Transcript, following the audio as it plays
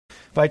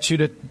invite you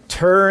to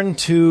turn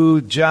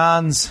to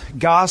John's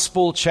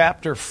Gospel,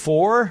 chapter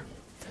 4.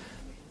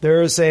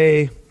 There's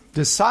a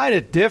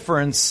decided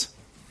difference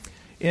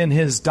in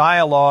his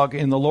dialogue,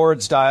 in the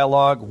Lord's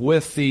dialogue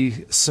with the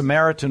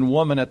Samaritan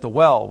woman at the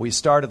well. We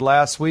started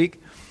last week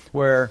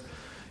where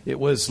it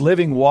was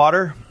living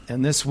water,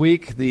 and this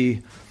week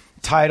the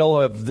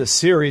title of the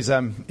series,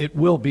 it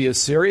will be a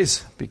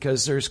series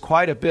because there's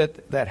quite a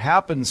bit that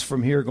happens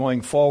from here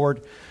going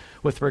forward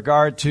with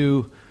regard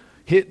to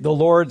the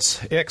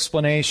Lord's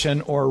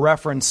explanation or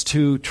reference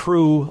to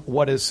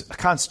what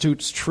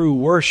constitutes true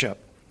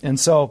worship. And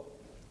so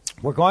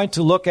we're going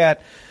to look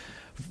at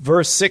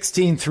verse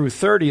 16 through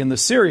 30 in the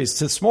series.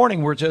 This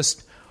morning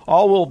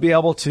all we'll be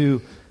able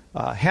to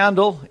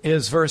handle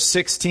is verse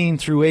 16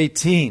 through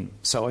 18.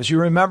 So as you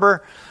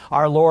remember,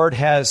 our Lord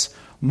has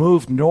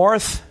moved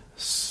north,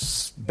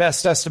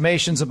 best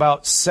estimations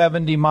about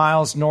 70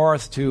 miles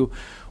north to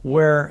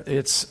where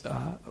it's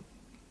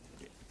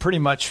pretty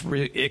much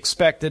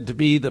expected to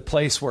be the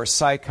place where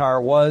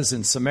Sychar was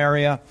in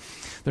Samaria.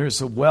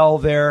 There's a well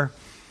there,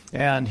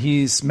 and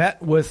he's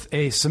met with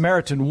a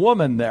Samaritan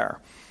woman there.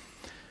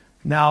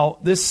 Now,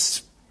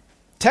 this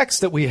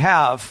text that we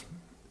have,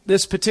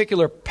 this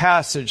particular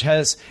passage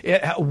has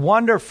a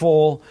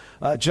wonderful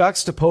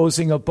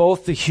juxtaposing of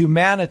both the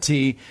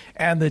humanity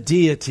and the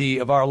deity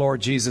of our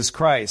Lord Jesus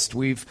Christ.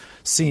 We've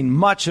seen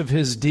much of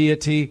his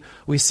deity.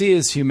 We see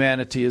his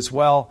humanity as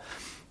well.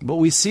 But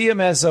we see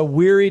him as a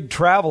wearied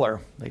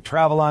traveler. They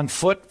travel on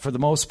foot for the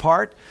most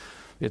part.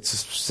 It's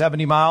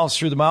 70 miles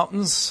through the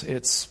mountains.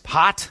 It's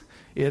hot.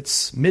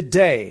 It's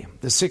midday,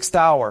 the 6th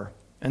hour.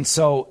 And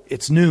so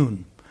it's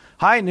noon,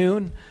 high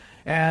noon.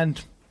 And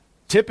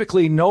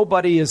typically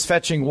nobody is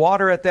fetching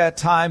water at that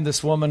time.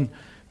 This woman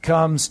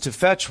comes to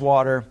fetch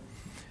water.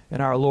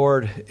 And our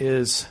Lord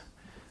is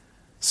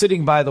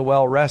sitting by the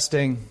well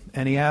resting.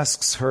 And he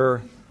asks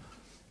her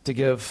to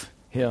give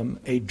him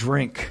a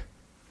drink.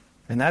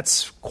 And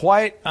that's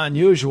quite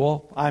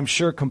unusual, I'm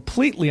sure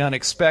completely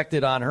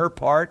unexpected on her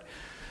part,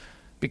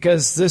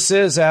 because this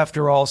is,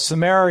 after all,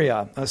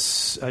 Samaria.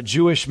 A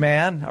Jewish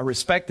man, a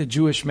respected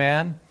Jewish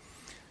man,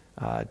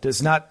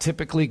 does not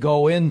typically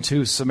go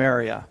into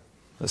Samaria.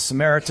 The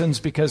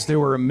Samaritans, because they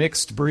were a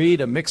mixed breed,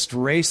 a mixed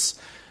race,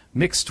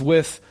 mixed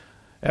with,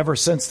 ever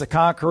since the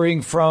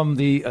conquering from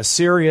the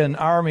Assyrian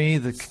army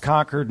that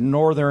conquered the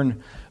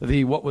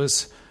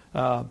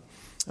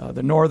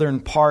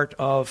northern part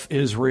of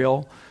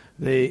Israel.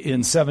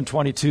 In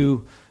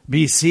 722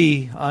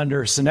 BC,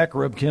 under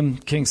Sennacherib,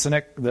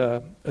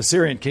 the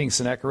Assyrian king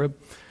Sennacherib,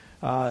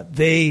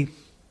 they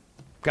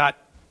got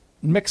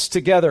mixed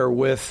together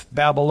with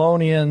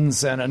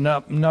Babylonians and a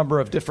number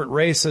of different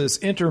races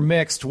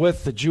intermixed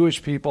with the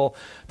Jewish people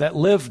that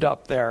lived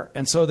up there.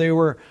 And so they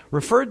were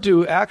referred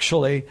to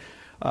actually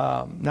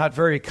not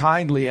very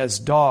kindly as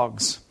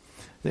dogs.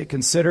 They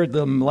considered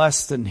them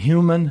less than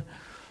human.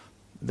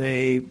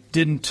 They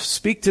didn't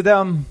speak to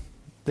them.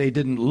 They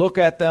didn't look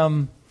at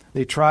them.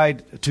 They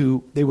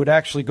would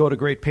actually go to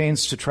great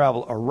pains to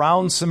travel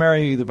around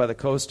Samaria, either by the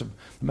coast of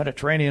the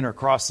Mediterranean or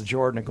across the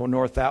Jordan and go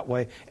north that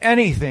way.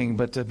 Anything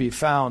but to be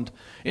found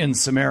in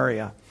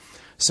Samaria.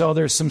 So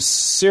there's some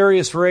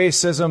serious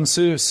racism,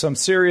 some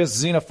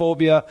serious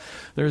xenophobia.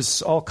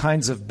 There's all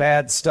kinds of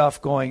bad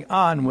stuff going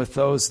on with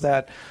those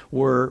that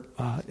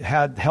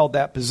had held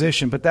that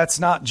position. But that's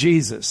not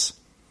Jesus.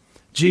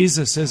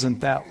 Jesus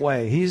isn't that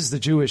way. He's the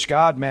Jewish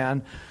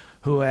God-man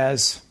who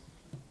has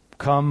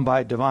come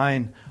by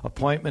divine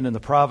appointment in the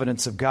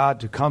providence of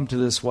God to come to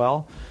this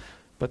well.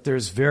 But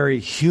there's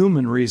very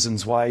human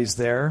reasons why he's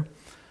there.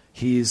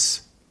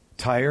 He's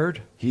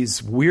tired,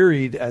 he's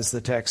wearied, as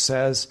the text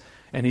says,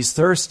 and he's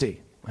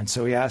thirsty. And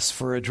so he asks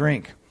for a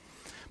drink.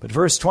 But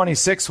verse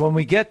 26, when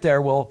we get there,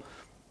 we'll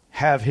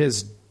have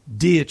his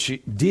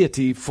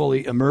deity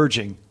fully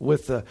emerging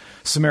with the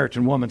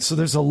Samaritan woman. So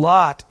there's a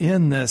lot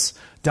in this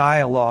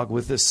dialogue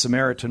with this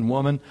Samaritan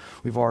woman.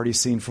 We've already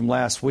seen from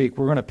last week.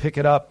 We're going to pick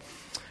it up.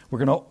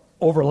 We're going to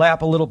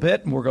overlap a little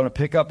bit, and we're going to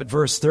pick up at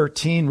verse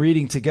 13,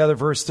 reading together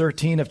verse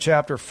 13 of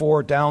chapter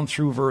 4 down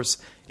through verse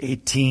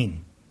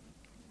 18.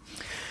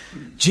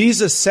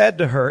 Jesus said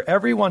to her,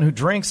 "Everyone who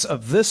drinks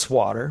of this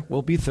water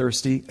will be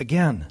thirsty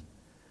again.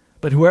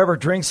 But whoever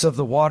drinks of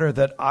the water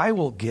that I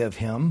will give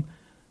him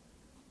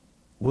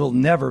will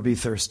never be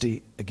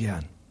thirsty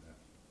again.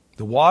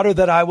 The water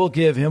that I will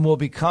give him will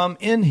become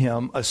in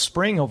him a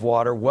spring of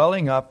water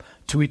welling up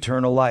to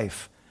eternal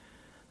life."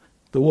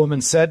 The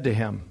woman said to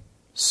him,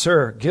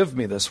 "Sir, give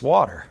me this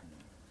water,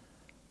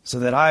 so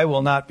that I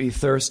will not be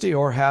thirsty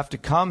or have to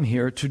come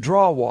here to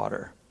draw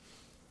water."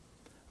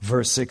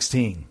 Verse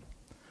 16.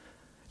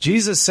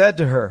 Jesus said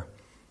to her,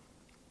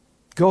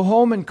 "Go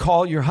home and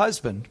call your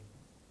husband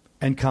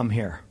and come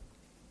here."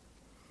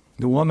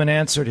 The woman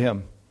answered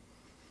him,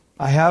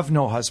 "I have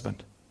no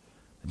husband."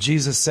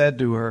 Jesus said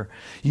to her,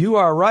 "You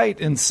are right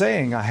in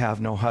saying, 'I have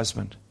no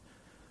husband,'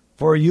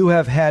 for you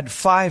have had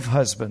 5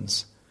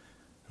 husbands,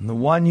 and the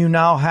one you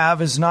now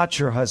have is not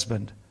your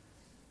husband.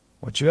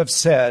 What you have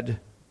said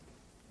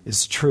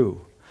is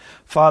true."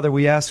 Father,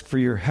 we ask for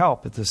your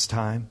help at this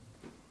time.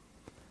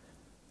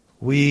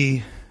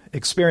 we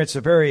experienced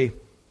a very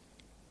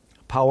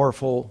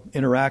powerful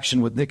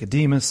interaction with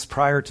Nicodemus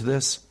prior to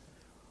this,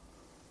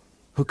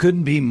 who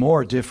couldn't be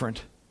more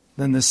different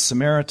than this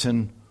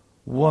Samaritan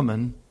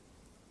woman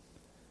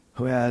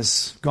who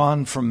has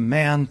gone from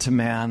man to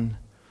man,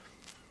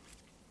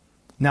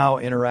 now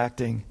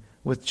interacting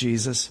with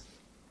Jesus.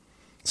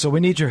 So we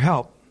need your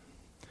help,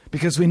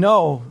 because we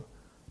know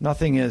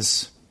nothing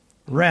is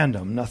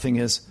random, nothing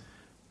is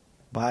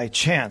by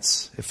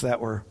chance, if that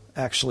were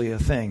actually a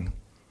thing.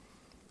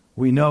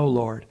 We know,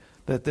 Lord,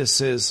 that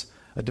this is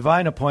a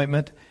divine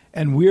appointment,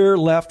 and we're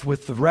left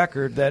with the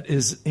record that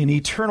is an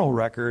eternal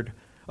record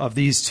of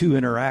these two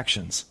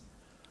interactions.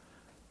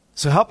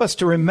 So help us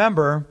to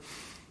remember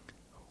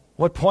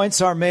what points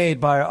are made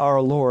by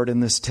our Lord in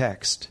this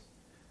text,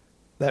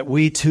 that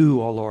we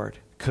too, O Lord,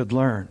 could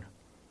learn,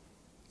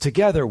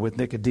 together with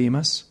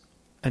Nicodemus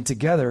and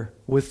together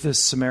with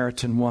this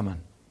Samaritan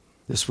woman.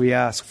 This we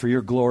ask for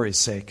your glory's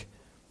sake.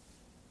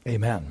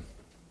 Amen.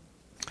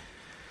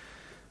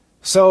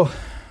 So,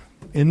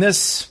 in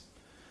this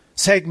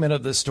segment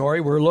of the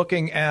story, we're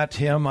looking at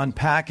him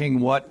unpacking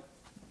what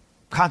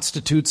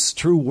constitutes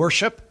true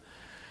worship,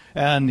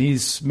 and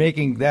he's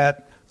making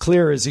that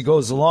clear as he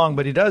goes along,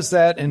 but he does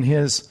that in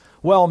his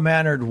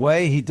well-mannered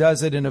way. He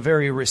does it in a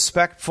very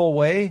respectful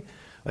way,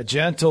 a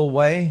gentle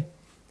way.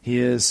 He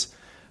is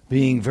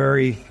being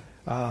very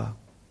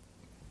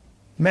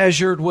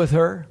measured with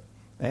her,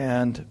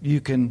 and you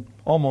can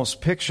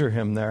almost picture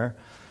him there.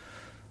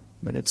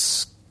 But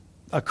it's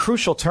a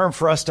crucial term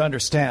for us to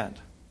understand,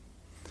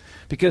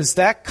 because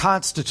that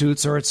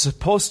constitutes, or it's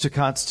supposed to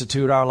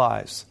constitute, our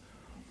lives.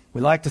 We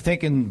like to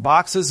think in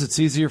boxes. It's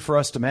easier for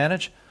us to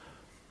manage.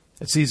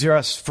 It's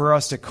easier for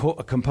us to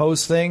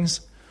compose things.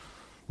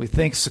 We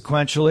think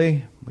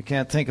sequentially. We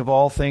can't think of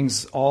all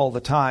things all the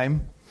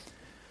time.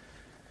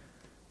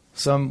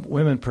 Some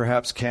women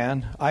perhaps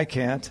can. I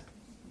can't.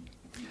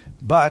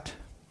 But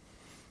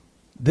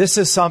this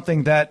is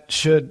something that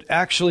should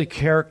actually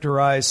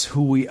characterize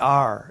who we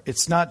are.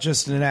 It's not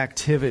just an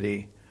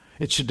activity.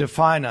 It should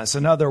define us.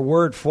 Another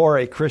word for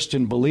a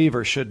Christian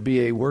believer should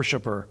be a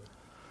worshiper.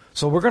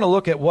 So we're going to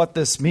look at what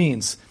this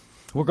means.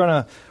 We're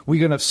going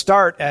to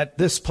start at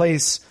this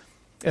place,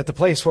 at the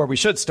place where we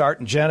should start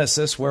in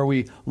Genesis, where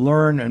we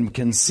learn and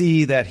can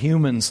see that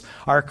humans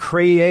are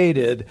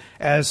created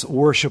as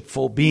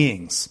worshipful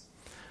beings.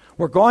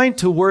 We're going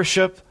to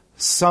worship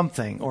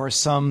something or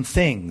some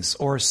things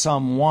or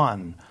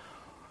someone.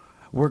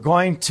 We're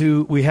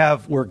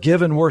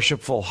given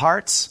worshipful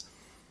hearts.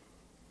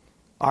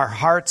 Our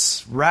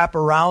hearts wrap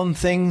around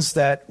things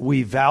that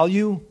we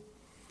value.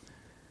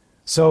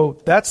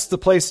 So that's the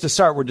place to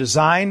start. We're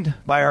designed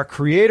by our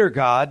Creator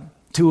God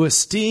to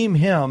esteem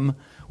Him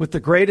with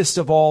the greatest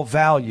of all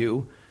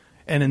value.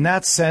 And in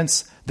that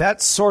sense,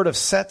 that sort of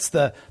sets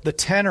the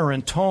tenor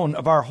and tone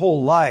of our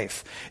whole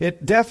life.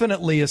 It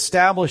definitely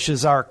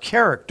establishes our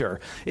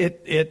character.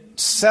 It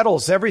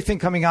settles everything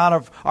coming out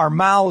of our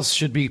mouths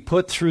should be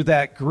put through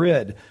that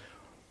grid.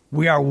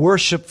 We are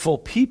worshipful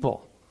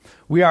people.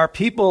 We are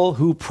people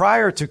who,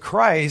 prior to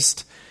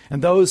Christ,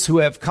 and those who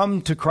have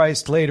come to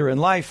Christ later in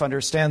life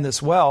understand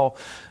this well,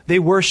 they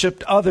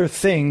worshiped other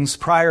things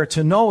prior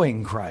to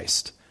knowing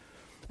Christ.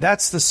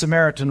 That's the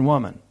Samaritan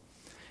woman.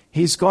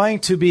 He's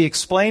going to be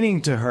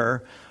explaining to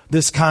her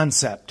this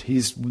concept.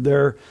 It's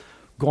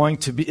going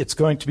to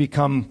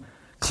become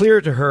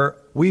clear to her,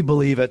 we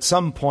believe, at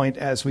some point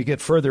as we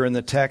get further in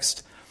the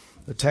text.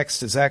 The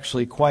text is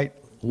actually quite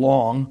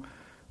long,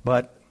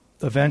 but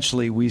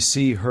eventually we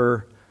see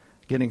her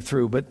getting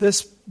through. But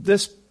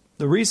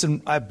the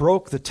reason I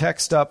broke the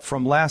text up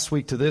from last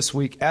week to this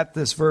week at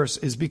this verse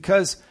is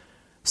because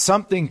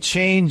something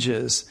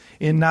changes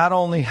in not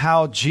only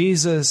how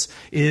Jesus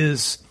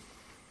is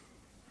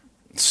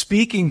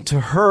speaking to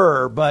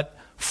her, but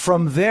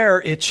from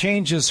there it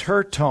changes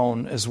her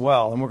tone as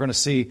well. And we're going to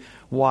see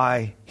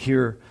why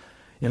here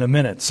in a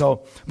minute.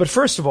 But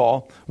first of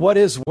all, what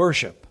is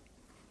worship?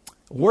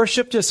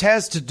 Worship just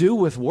has to do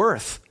with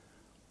worth.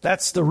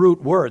 That's the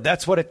root word.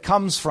 That's what it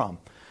comes from.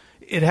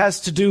 It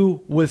has to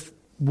do with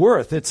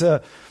worth.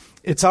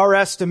 It's our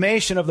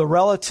estimation of the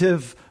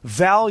relative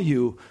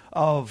value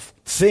of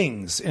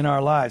things in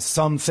our lives.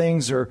 Some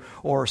things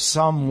or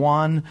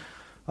someone.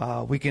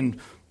 We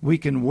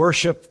can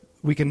worship.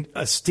 We can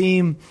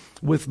esteem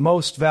with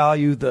most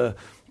value the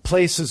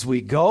places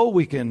we go.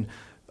 We can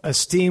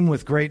esteem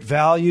with great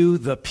value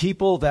the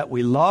people that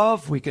we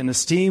love. We can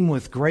esteem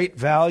with great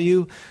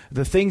value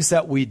the things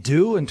that we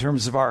do in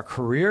terms of our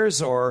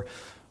careers or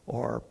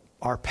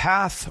our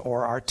path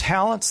or our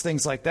talents,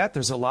 things like that.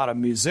 There's a lot of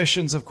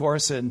musicians, of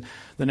course, in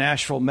the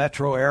Nashville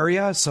metro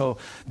area. So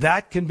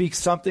that can be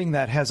something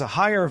that has a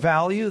higher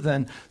value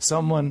than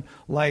someone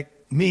like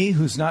me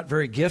who's not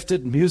very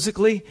gifted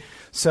musically.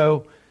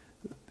 So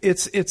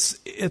it's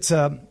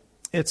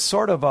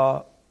sort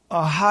of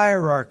a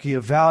hierarchy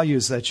of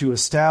values that you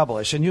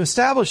establish. And you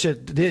establish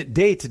it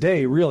day to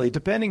day, really,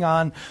 depending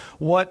on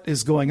what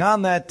is going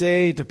on that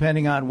day,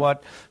 depending on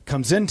what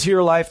comes into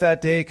your life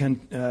that day,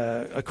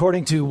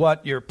 according to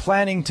what you're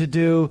planning to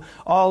do.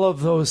 All of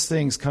those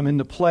things come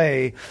into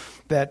play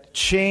that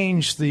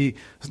change the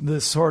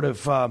sort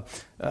of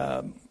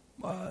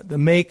the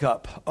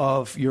makeup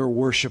of your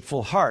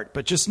worshipful heart.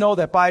 But just know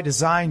that by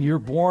design, you're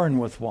born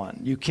with one.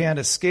 You can't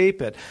escape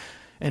it.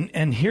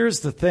 And here's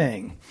the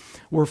thing.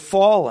 We're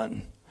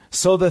fallen.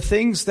 So the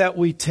things that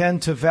we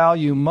tend to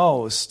value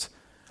most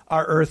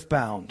are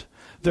earthbound.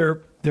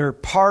 They're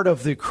part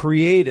of the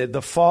created,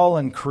 the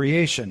fallen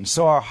creation.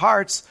 So our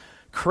hearts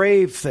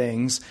crave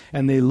things,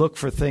 and they look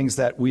for things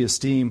that we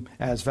esteem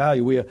as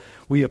value.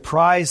 We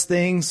apprize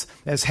things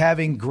as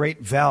having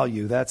great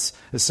value. That's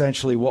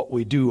essentially what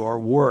we do, or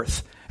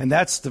worth. And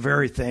that's the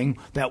very thing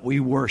that we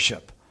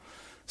worship.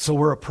 So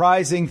we're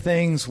apprising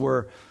things,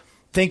 we're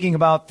thinking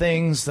about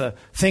things. The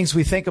things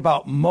we think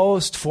about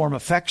most form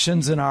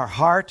affections in our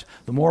heart.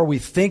 The more we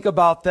think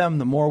about them,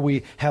 the more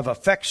we have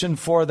affection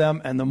for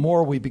them, and the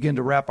more we begin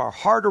to wrap our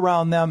heart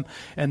around them.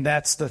 And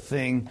that's the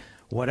thing,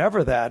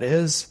 whatever that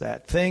is,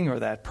 that thing or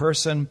that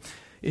person,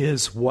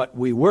 is what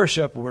we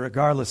worship,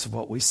 regardless of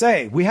what we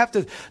say. We have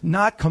to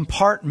not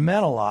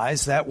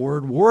compartmentalize that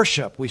word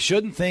worship. We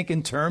shouldn't think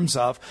in terms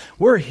of,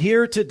 we're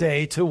here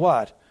today to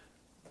what?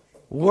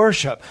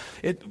 Worship.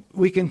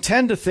 We can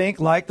tend to think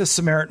like the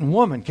Samaritan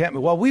woman, can't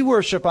we? Well, we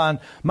worship on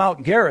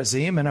Mount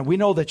Gerizim, and we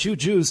know that you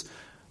Jews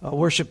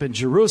worship in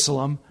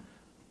Jerusalem.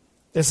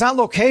 It's not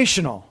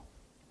locational.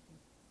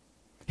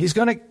 He's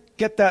going to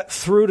get that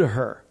through to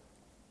her.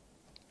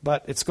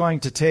 But it's going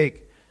to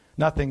take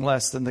nothing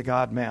less than the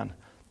God-man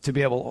to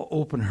be able to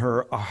open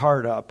her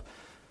heart up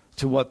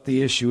to what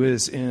the issue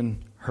is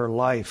in her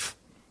life.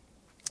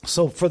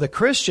 So for the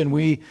Christian,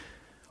 we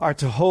are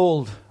to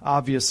hold,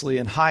 obviously,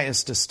 in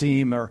highest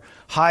esteem or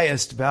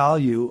highest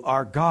value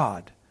our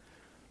God.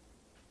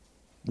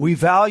 We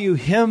value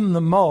Him the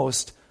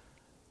most.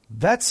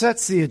 That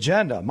sets the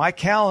agenda. My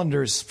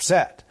calendar's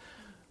set.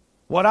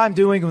 What I'm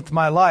doing with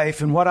my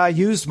life and what I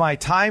use my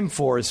time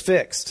for is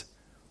fixed.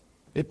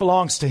 It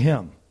belongs to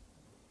Him.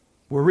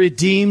 We're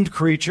redeemed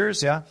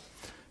creatures,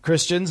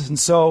 Christians, and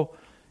so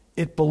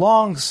it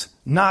belongs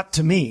not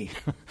to me.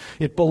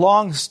 It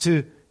belongs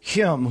to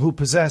Him who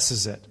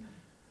possesses it.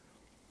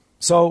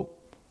 So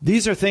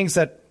these are things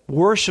that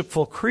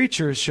worshipful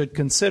creatures should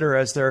consider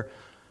as they're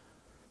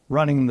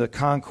running the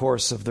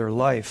concourse of their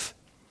life.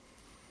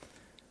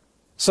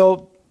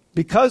 So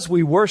because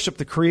we worship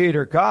the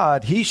Creator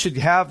God, He should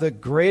have the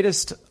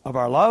greatest of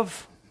our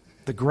love,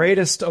 the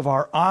greatest of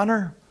our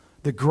honor,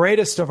 the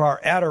greatest of our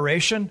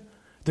adoration,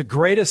 the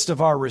greatest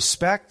of our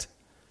respect,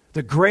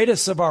 the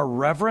greatest of our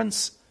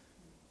reverence,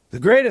 the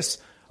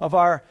greatest of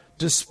our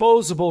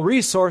disposable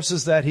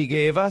resources that He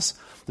gave us,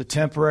 the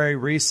temporary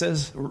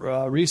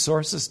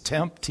resources,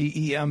 temp,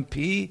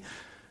 T-E-M-P,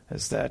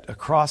 as that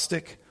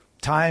acrostic,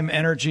 time,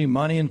 energy,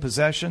 money, and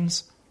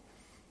possessions.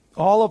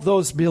 All of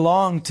those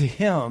belong to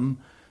Him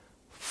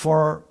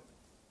for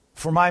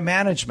my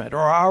management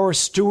or our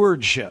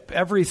stewardship.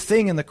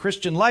 Everything in the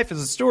Christian life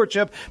is a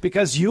stewardship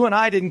because you and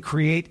I didn't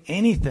create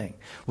anything.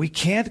 We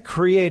can't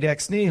create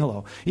ex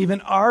nihilo.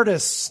 Even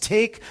artists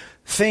take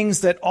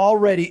things that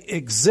already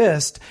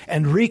exist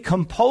and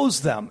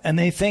recompose them, and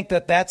they think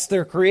that that's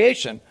their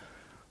creation.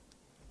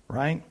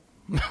 Right?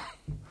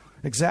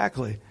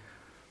 Exactly.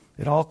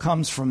 It all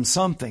comes from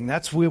something.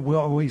 That's where we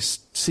always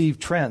see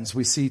trends.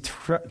 We see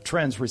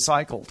trends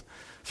recycled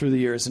through the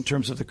years in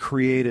terms of the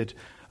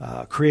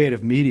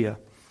creative media.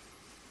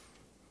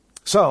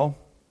 So,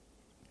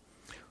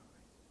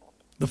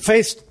 the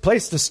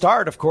place to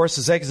start, of course,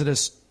 is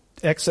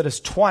Exodus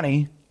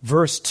 20,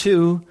 verse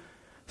 2,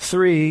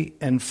 3,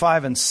 and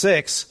 5, and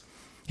 6.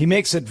 He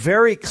makes it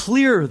very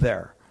clear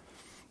there.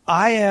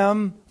 I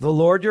am the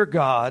Lord your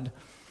God.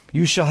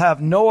 You shall have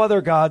no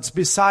other gods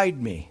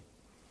beside me.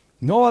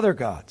 No other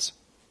gods.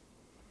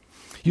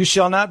 You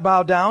shall not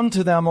bow down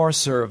to them or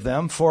serve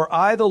them, for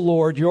I, the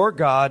Lord your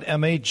God,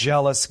 am a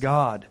jealous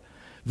God,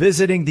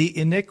 visiting the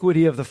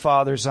iniquity of the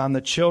fathers on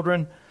the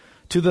children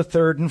to the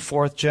third and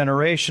fourth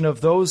generation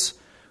of those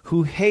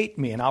who hate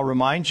me. And I'll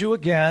remind you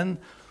again,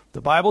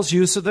 the Bible's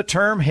use of the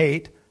term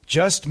hate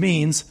just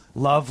means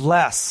love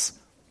less.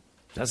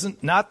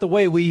 Not the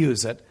way we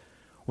use it.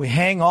 We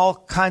hang all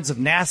kinds of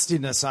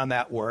nastiness on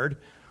that word.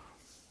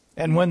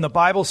 And when the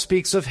Bible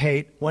speaks of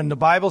hate, when the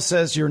Bible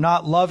says you're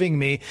not loving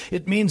me,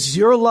 it means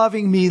you're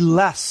loving me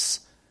less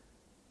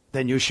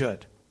than you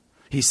should.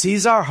 He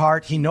sees our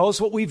heart. He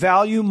knows what we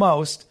value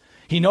most.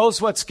 He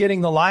knows what's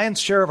getting the lion's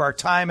share of our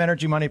time,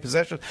 energy, money,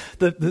 possessions.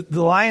 The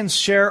lion's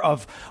share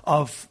of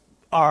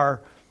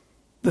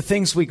the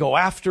things we go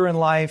after in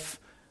life,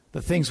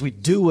 the things we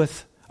do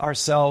with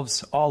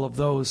ourselves, all of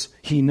those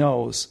He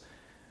knows.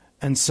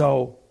 And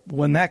so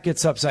when that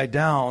gets upside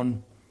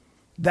down,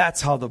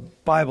 that's how the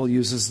Bible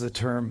uses the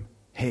term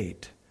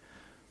hate.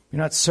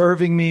 You're not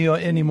serving me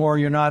anymore.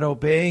 You're not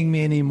obeying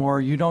me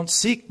anymore. You don't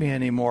seek me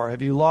anymore.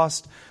 Have you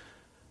lost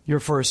your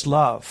first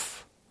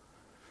love?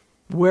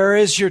 Where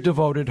is your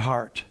devoted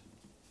heart?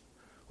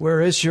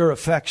 Where is your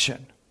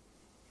affection?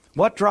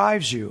 What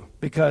drives you?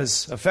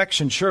 Because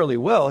affection surely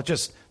will.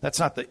 That's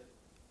not the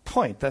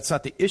point. That's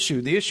not the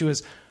issue. The issue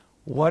is,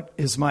 what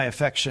is my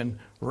affection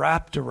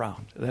wrapped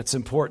around? That's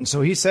important.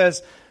 So he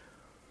says,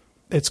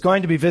 it's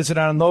going to be visited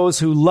on those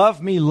who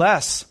love me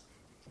less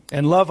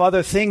and love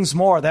other things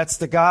more. That's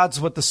the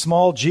gods with the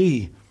small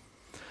g.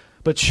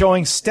 But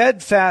showing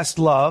steadfast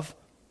love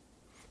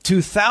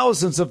to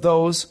thousands of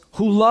those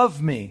who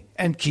love me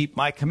and keep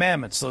my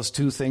commandments. Those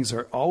two things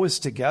are always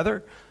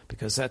together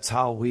because that's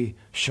how we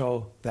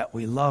show that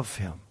we love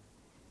him.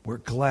 We're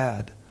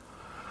glad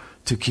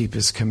to keep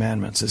his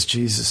commandments, as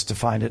Jesus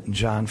defined it in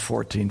John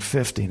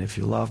 14:15. If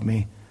you love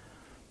me,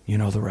 you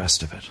know the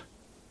rest of it.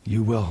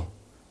 You will.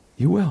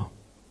 You will.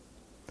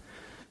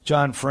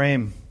 John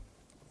Frame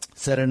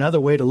said another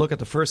way to look at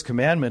the first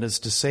commandment is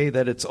to say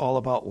that it's all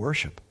about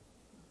worship.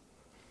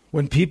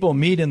 When people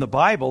meet in the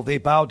Bible, they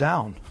bow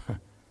down.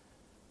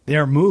 They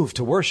are moved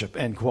to worship,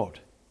 end quote.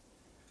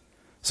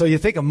 So you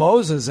think of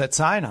Moses at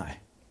Sinai.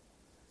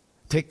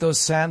 Take those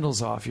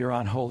sandals off, you're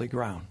on holy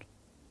ground.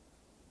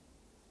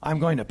 I'm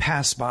going to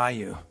pass by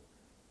you.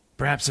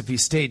 Perhaps if he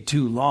stayed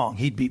too long,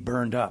 he'd be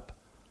burned up.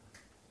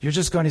 You're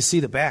just going to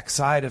see the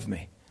backside of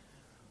me.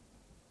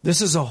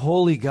 This is a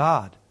holy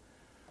God,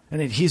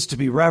 and he's to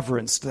be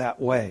reverenced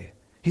that way.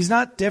 He's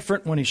not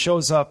different when he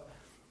shows up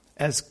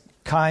as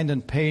kind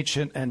and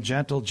patient and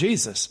gentle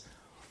Jesus.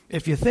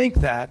 If you think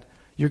that,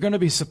 you're going to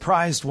be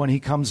surprised when he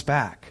comes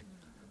back.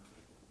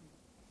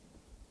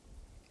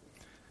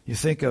 You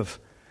think of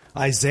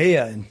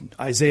Isaiah in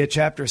Isaiah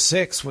chapter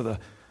 6, where the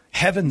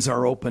heavens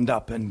are opened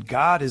up and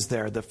God is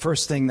there. The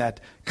first thing that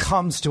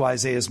comes to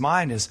Isaiah's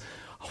mind is,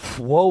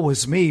 woe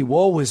is me,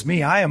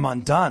 I am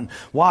undone.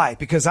 Why?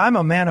 Because I'm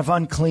a man of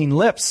unclean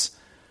lips.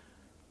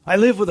 I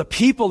live with a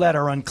people that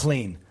are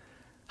unclean.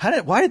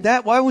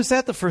 Why was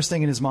that the first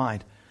thing in his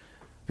mind?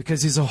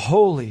 Because he's a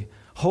holy,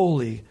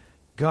 holy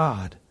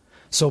God.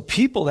 So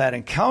people that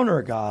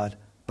encounter God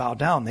bow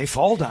down. They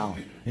fall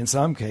down in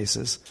some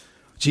cases.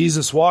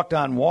 Jesus walked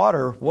on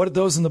water. What did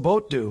those in the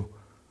boat do?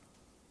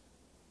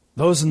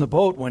 Those in the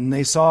boat, when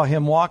they saw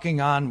him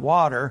walking on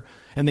water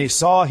and they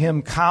saw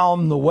him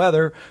calm the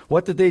weather,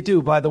 what did they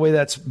do? By the way,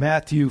 that's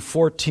Matthew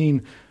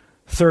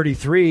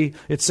 14:33.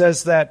 It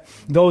says that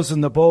those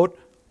in the boat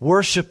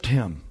worshiped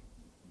him.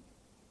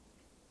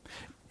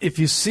 If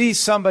you see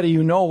somebody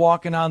you know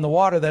walking on the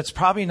water, that's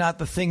probably not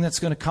the thing that's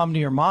going to come to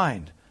your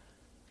mind.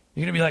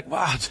 You're going to be like,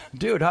 wow,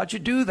 dude, how'd you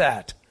do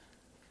that?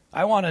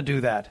 I want to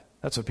do that.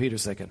 That's what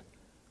Peter's thinking.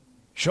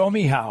 Show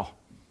me how.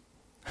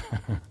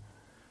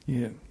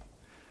 Yeah.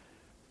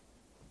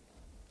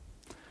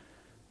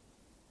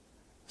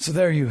 So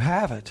there you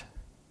have it.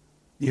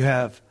 You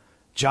have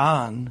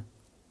John,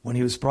 when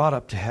he was brought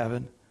up to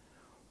heaven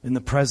in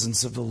the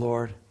presence of the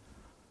Lord,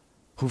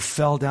 who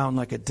fell down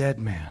like a dead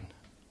man.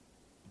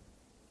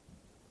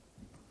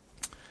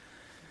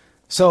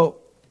 So,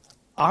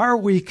 are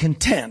we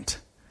content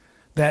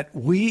that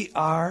we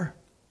are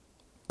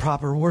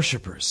proper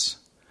worshipers?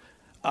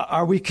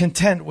 Are we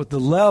content with the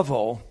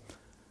level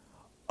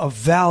of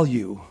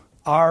value,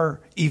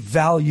 our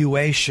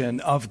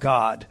evaluation of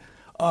God,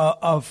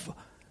 of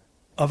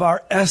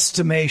our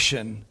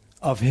estimation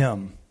of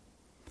him?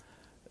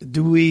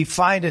 Do we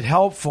find it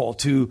helpful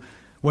to,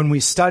 when we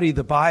study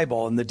the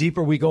Bible, and the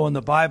deeper we go in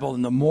the Bible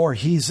and the more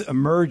he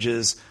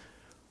emerges,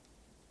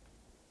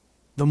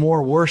 the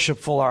more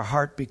worshipful our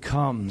heart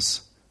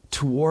becomes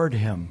toward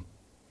him?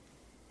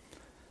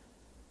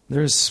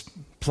 There's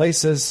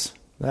places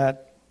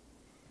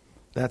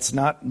that's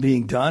not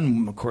being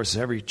done. Of course,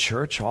 every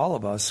church, all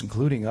of us,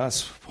 including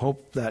us,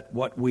 hope that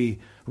what we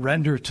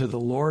render to the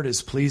Lord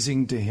is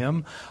pleasing to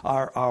him.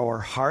 Are our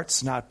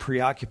hearts not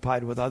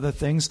preoccupied with other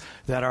things,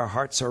 that our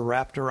hearts are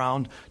wrapped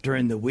around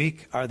during the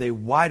week? Are they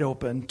wide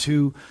open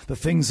to the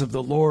things of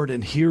the Lord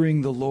and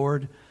hearing the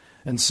Lord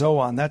and so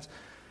on?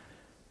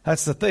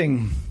 That's the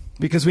thing.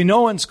 Because we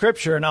know in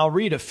Scripture, and I'll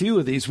read a few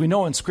of these, we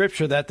know in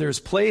Scripture that there's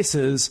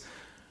places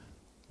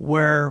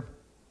where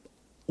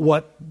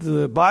what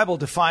the Bible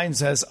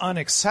defines as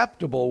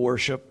unacceptable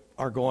worship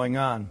are going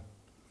on.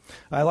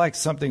 I like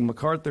something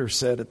MacArthur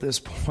said at this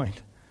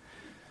point.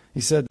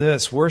 He said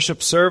this: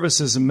 worship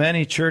services in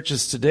many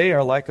churches today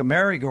are like a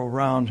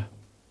merry-go-round.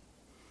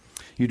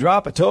 You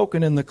drop a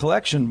token in the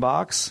collection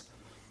box,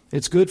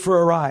 it's good for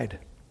a ride.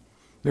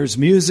 There's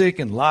music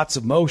and lots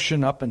of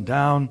motion up and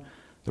down.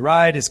 The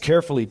ride is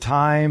carefully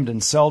timed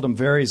and seldom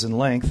varies in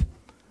length.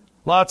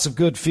 Lots of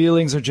good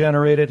feelings are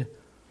generated,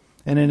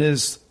 and it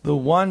is the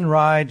one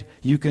ride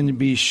you can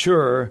be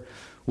sure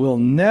will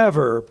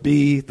never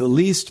be the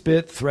least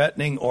bit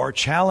threatening or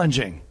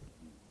challenging.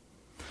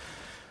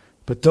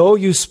 But though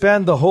you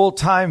spend the whole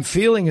time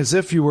feeling as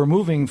if you were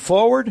moving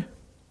forward,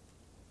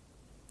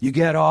 you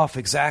get off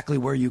exactly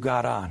where you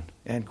got on.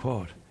 End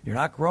quote. You're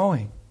not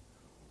growing.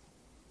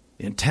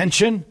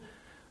 Intention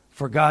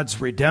for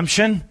God's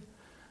redemption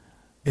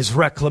is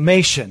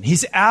reclamation.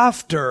 He's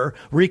after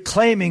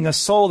reclaiming a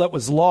soul that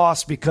was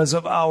lost because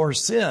of our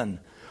sin.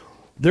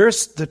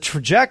 There's the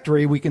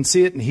trajectory. We can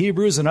see it in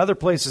Hebrews and other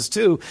places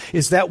too,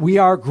 is that we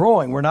are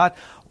growing. We're not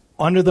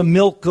under the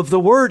milk of the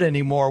word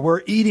anymore.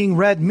 We're eating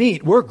red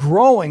meat. We're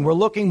growing. We're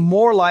looking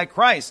more like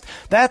Christ.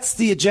 That's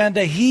the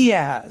agenda he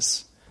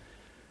has.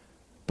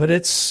 But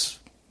it's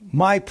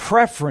my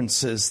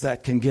preferences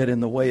that can get in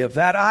the way of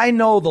that. I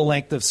know the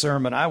length of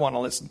sermon I want to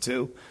listen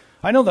to.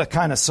 I know the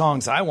kind of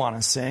songs I want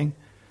to sing.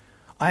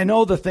 I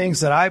know the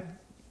things that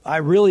I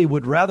really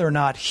would rather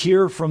not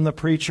hear from the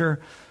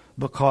preacher,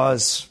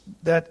 because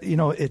that,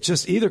 it's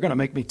just either going to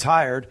make me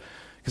tired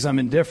because I'm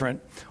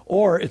indifferent,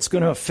 or it's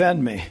going to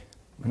offend me.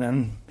 And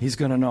then he's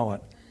going to know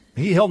it.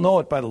 He'll know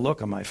it by the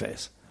look on my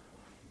face.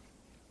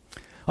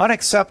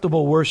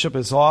 Unacceptable worship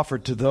is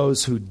offered to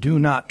those who do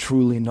not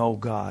truly know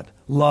God,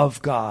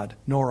 love God,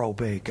 nor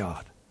obey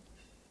God.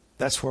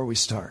 That's where we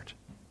start.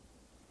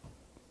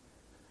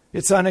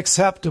 It's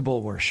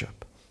unacceptable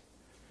worship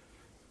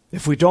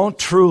if we don't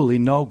truly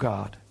know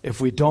God,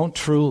 if we don't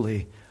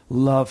truly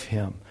love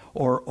him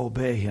or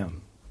obey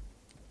him.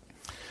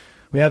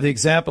 We have the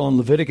example in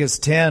Leviticus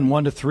 10,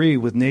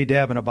 1-3 with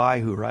Nadab and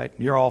Abihu, right?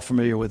 You're all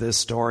familiar with this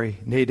story.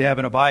 Nadab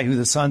and Abihu,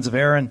 the sons of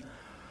Aaron.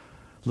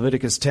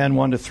 Leviticus 10,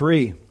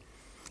 1-3.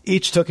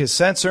 Each took his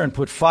censer and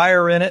put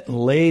fire in it and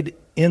laid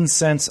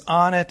incense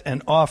on it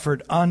and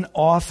offered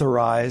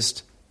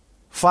unauthorized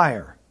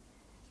fire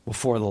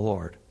before the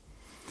Lord,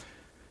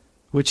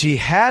 which he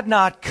had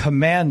not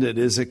commanded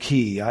is a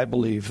key, I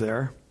believe,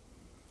 there.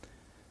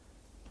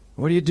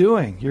 What are you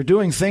doing? You're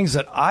doing things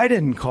that I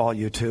didn't call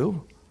you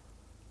to.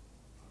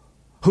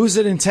 Who's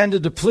it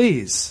intended to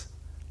please?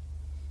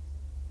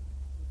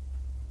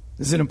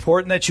 Is it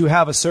important that you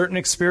have a certain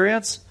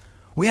experience?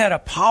 We had a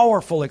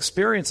powerful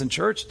experience in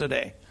church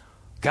today.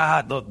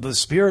 God, the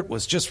Spirit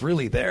was just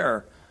really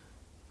there.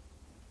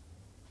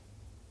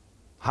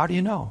 How do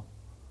you know?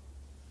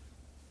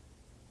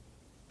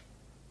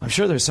 I'm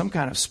sure there's some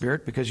kind of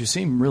spirit because you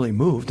seem really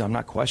moved. I'm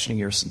not questioning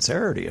your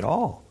sincerity at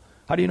all.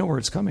 How do you know where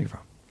it's coming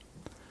from?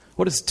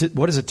 What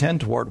does it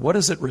tend toward? What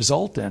does it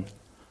result in?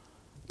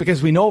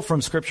 Because we know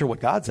from Scripture what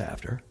God's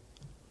after,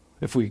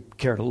 if we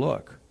care to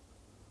look.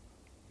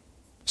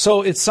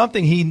 So it's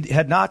something he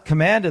had not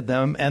commanded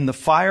them, and the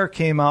fire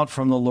came out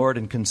from the Lord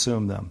and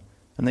consumed them,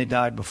 and they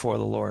died before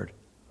the Lord.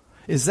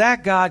 Is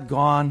that God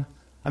gone?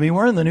 I mean,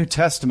 we're in the New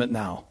Testament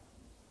now.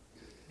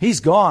 He's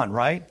gone,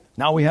 right?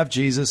 Now we have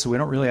Jesus, so we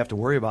don't really have to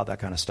worry about that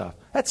kind of stuff.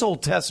 That's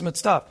Old Testament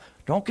stuff.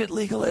 Don't get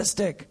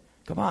legalistic.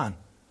 Come on.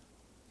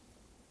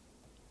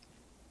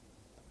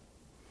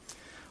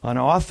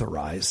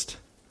 Unauthorized.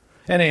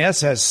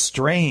 NAS has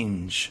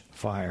strange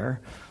fire.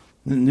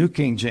 The New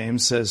King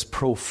James says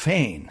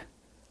profane.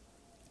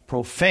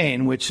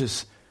 Profane, which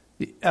is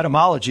the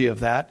etymology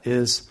of that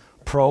is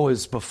pro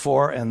is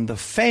before, and the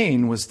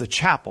fane was the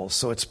chapel.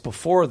 So it's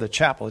before the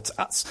chapel. It's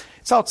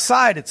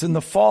outside. It's in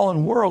the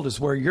fallen world is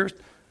where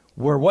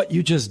what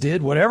you just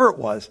did, whatever it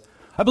was.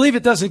 I believe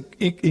it doesn't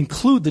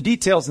include the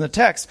details in the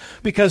text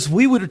because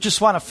we would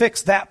just want to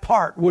fix that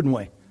part, wouldn't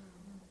we?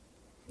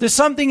 There's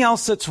something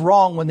else that's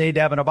wrong with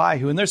Nadab and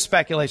Abihu, and there's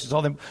speculations.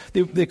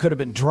 They could have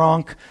been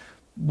drunk,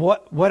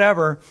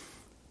 whatever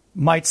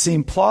might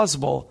seem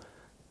plausible.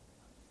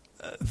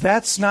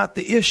 That's not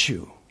the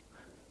issue.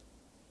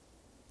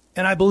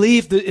 And I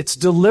believe that it's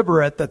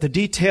deliberate that the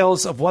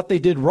details of what they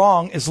did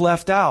wrong is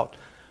left out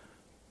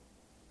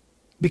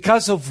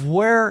because of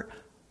where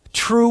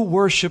true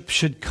worship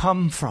should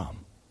come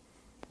from.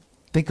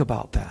 Think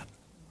about that,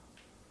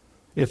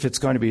 if it's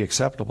going to be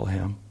acceptable to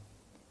him.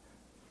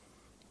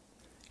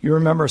 You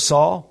remember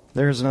Saul?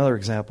 There's another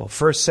example.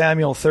 1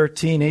 Samuel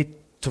 13,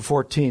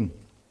 8-14.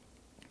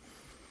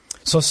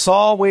 So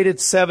Saul waited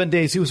 7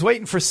 days. He was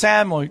waiting for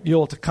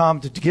Samuel to come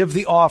to give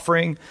the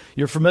offering.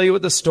 You're familiar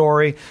with the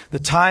story. The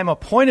time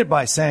appointed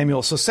by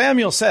Samuel. So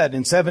Samuel said,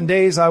 in 7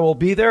 days I will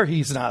be there.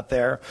 He's not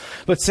there.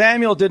 But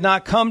Samuel did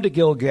not come to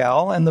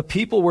Gilgal, and the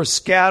people were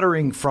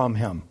scattering from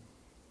him.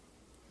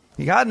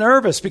 He got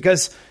nervous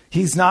because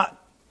he's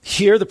not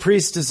here. The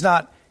priest is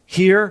not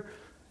here.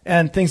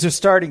 And things are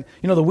starting,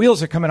 the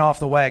wheels are coming off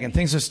the wagon.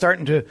 Things are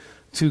starting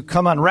to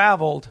come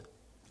unraveled.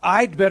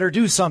 I'd better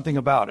do something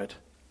about it.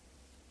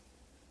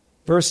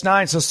 Verse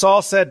 9, so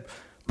Saul said,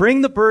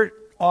 bring the burnt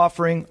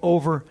offering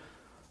over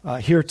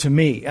here to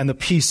me and the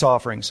peace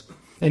offerings.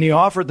 And he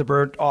offered the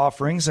burnt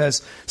offerings.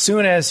 As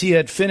soon as he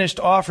had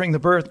finished offering the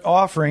burnt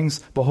offerings,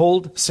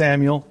 behold,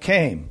 Samuel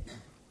came.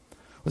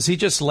 Was he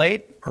just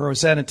late, or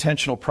was that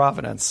intentional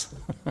providence?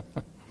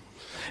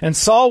 And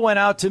Saul went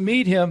out to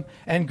meet him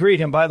and greet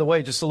him. By the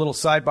way, just a little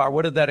sidebar.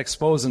 What did that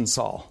expose in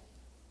Saul?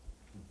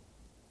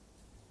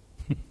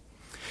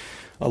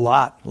 A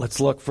lot. Let's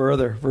look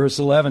further. Verse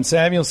 11.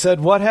 Samuel said,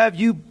 what have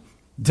you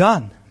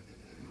done?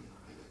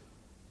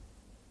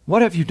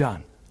 What have you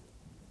done?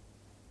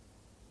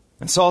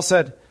 And Saul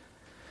said,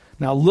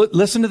 now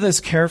listen to this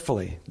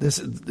carefully. This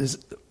is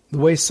the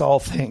way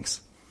Saul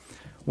thinks.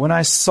 When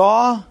I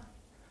saw,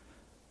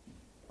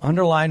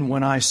 underline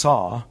when I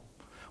saw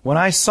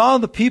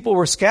the people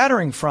were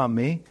scattering from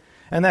me,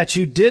 and that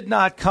you did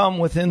not come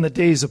within the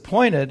days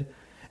appointed,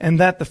 and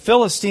that the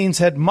Philistines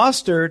had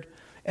mustered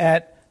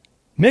at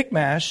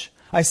Michmash,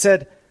 I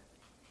said,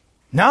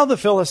 now the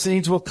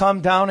Philistines will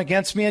come down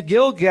against me at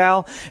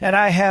Gilgal, and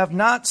I have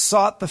not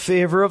sought the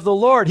favor of the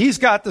Lord. He's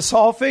got this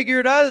all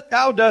figured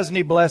out, doesn't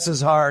he? Bless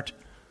his heart.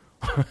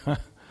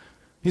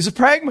 He's a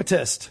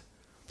pragmatist.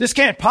 This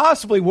can't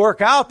possibly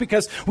work out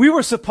because we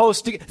were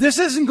supposed to, this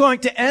isn't going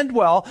to end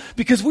well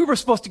because we were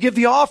supposed to give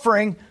the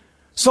offering.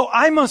 So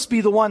I must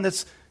be the one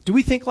that's, do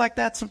we think like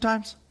that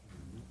sometimes?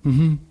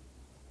 Mm-hmm.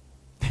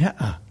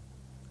 Yeah.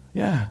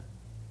 Yeah.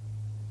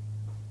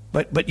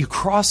 But you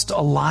crossed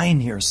a line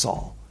here,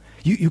 Saul.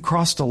 You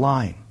crossed a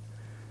line.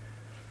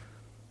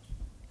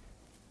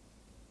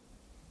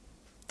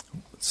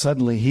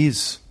 Suddenly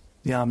he's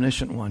the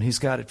omniscient one. He's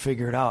got it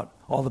figured out.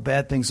 All the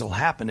bad things will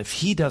happen if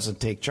he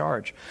doesn't take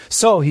charge.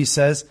 So he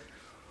says,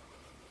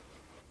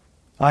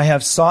 I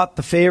have sought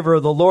the favor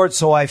of the Lord,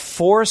 so I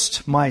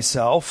forced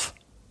myself.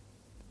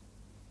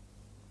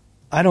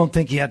 I don't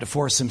think he had to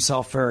force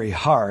himself very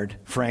hard,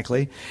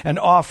 frankly, and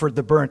offered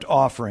the burnt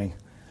offering.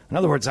 In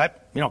other words, I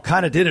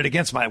kind of did it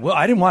against my will.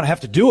 I didn't want to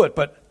have to do it,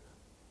 but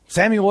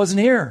Samuel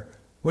wasn't here.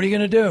 What are you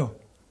going to do?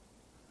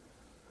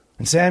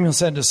 And Samuel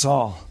said to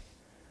Saul,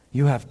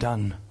 you have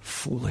done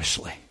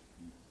foolishly.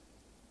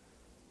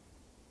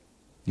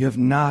 You have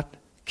not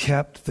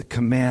kept the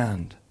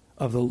command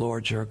of the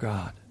Lord your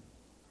God,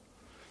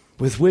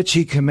 with which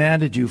he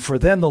commanded you. For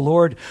then the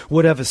Lord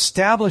would have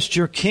established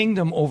your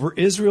kingdom over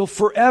Israel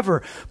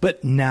forever.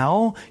 But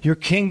now your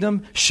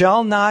kingdom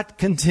shall not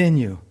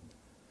continue.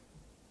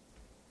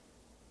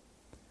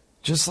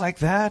 Just like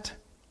that.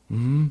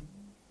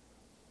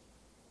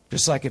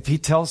 Just like if he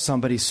tells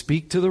somebody,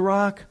 speak to the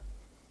rock,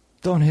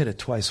 don't hit it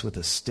twice with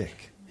a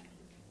stick.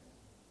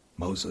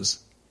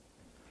 Moses.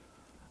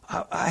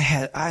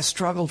 I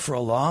struggled for a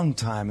long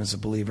time as a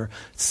believer.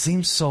 It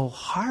seems so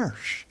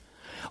harsh.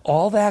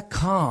 All that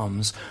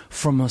comes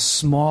from a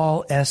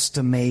small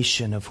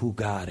estimation of who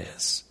God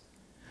is.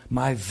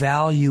 My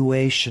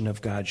valuation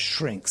of God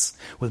shrinks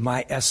with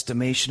my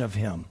estimation of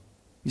him.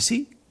 You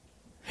see?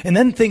 And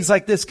then things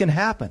like this can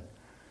happen.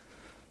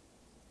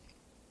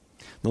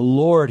 The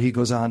Lord, he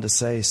goes on to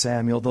say,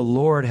 Samuel, the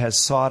Lord has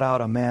sought out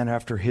a man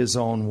after his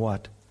own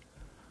what?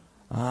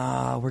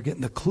 We're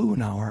getting the clue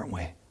now, aren't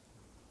we?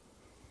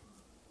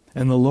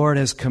 And the Lord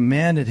has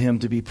commanded him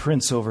to be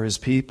prince over his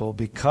people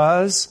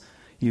because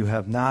you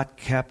have not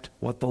kept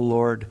what the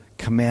Lord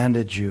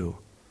commanded you.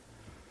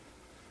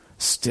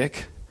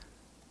 Stick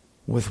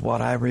with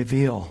what I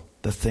reveal,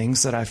 the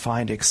things that I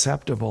find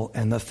acceptable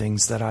and the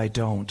things that I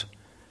don't.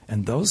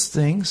 And those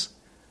things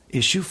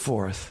issue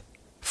forth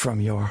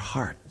from your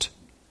heart.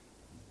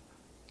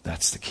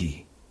 That's the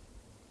key.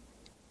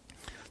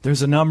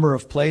 There's a number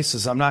of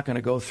places. I'm not going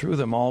to go through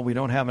them all. We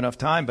don't have enough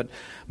time. But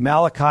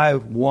Malachi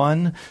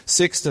 1,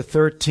 6 to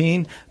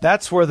 13,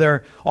 that's where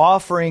they're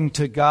offering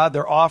to God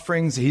their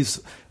offerings.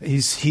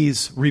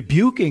 He's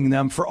rebuking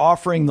them for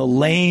offering the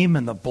lame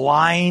and the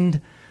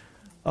blind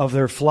of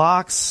their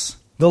flocks,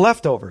 the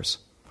leftovers.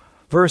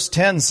 Verse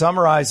 10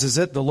 summarizes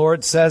it. The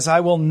Lord says,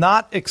 I will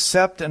not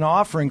accept an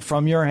offering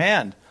from your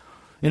hand.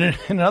 In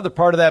another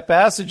part of that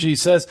passage, he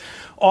says,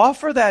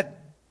 offer that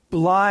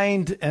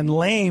blind and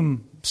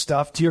lame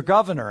stuff to your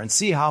governor and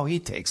see how he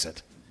takes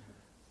it.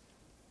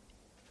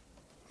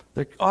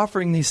 They're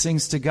offering these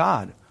things to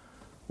God.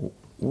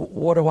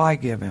 What do I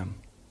give him?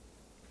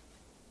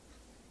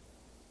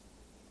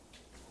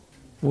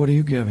 What do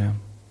you give him?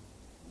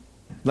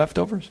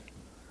 Leftovers?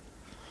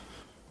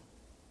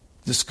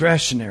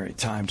 Discretionary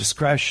time,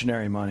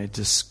 discretionary money,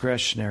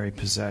 discretionary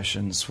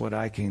possessions, what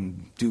I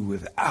can do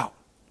without.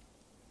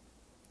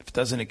 If it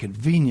doesn't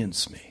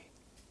inconvenience me,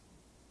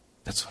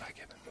 that's what I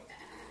give him.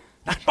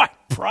 Not my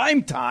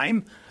prime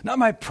time, not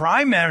my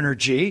prime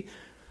energy,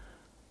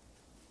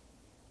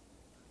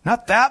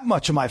 not that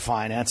much of my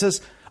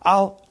finances.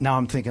 Now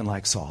I'm thinking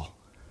like Saul,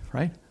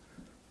 right?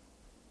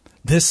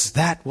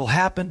 That will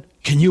happen.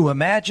 Can you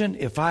imagine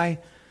if I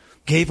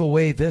gave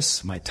away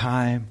this, my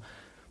time,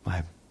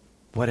 my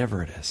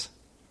whatever it is?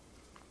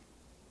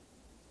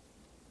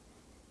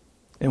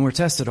 And we're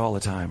tested all the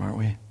time, aren't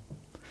we?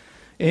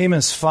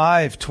 Amos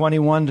 5,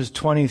 21 to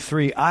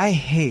 23.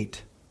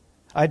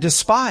 I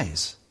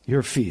despise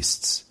your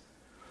feasts,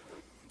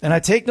 and I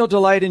take no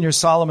delight in your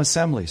solemn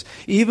assemblies.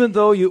 Even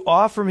though you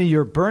offer me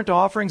your burnt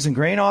offerings and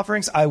grain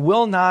offerings, I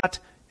will not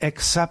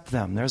accept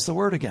them. There's the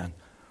word again.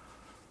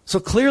 So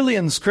clearly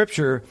in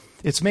Scripture,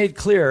 it's made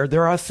clear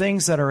there are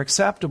things that are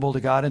acceptable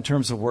to God in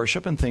terms of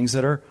worship and things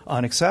that are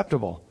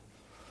unacceptable.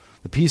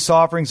 The peace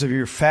offerings of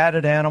your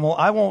fatted animal,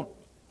 I will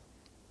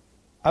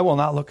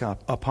not look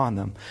upon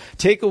them.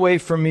 Take away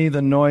from me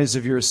the noise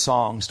of your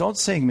songs. Don't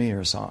sing me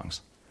your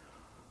songs.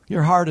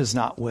 Your heart is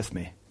not with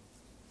me.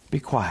 Be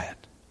quiet.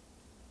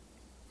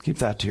 Keep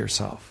that to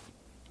yourself.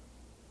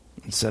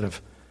 Instead of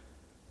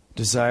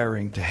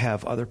desiring to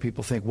have other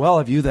people think well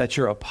of you, that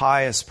you're a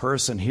pious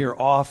person here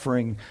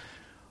offering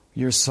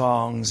your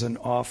songs and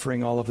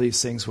offering all of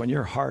these things when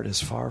your heart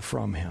is far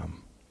from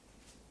him.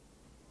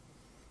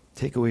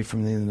 Take away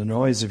from the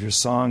noise of your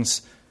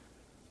songs,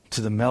 to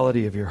the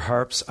melody of your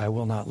harps, I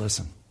will not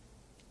listen.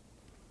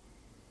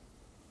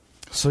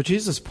 So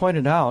Jesus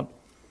pointed out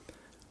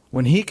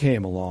when he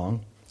came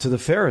along to the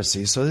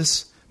Pharisees. So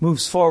this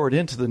moves forward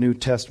into the New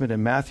Testament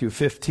in Matthew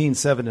 15,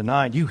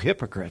 7-9. You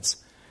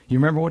hypocrites. You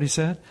remember what he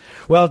said?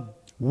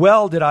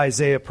 Well did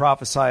Isaiah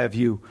prophesy of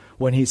you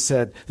when he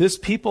said, this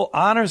people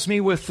honors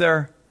me with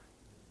their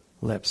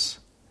lips,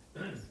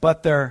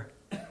 but their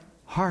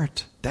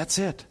heart, that's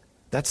it.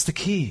 That's the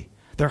key.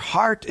 Their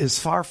heart is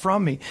far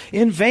from me.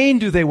 In vain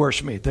do they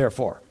worship me,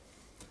 therefore.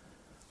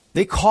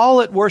 They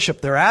call it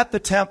worship. They're at the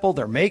temple.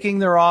 They're making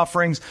their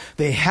offerings.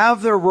 They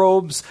have their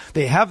robes.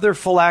 They have their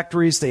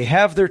phylacteries. They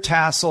have their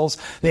tassels.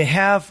 They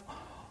have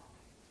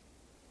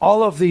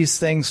all of these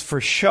things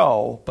for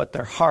show, but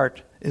their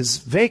heart is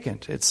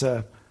vacant. It's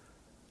an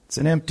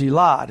empty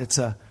lot. It's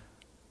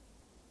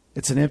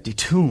an empty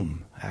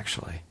tomb,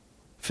 actually,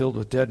 filled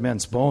with dead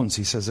men's bones,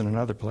 he says in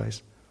another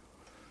place.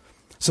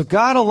 So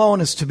God alone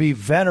is to be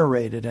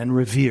venerated and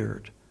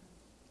revered.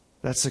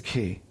 That's the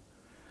key.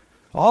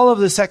 All of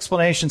this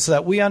explanation so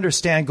that we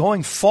understand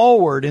going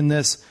forward in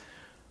this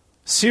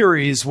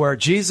series where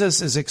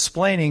Jesus is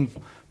explaining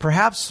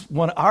perhaps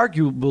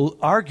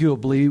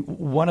arguably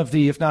one of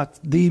the, if not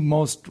the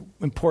most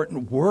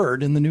important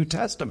word in the New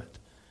Testament.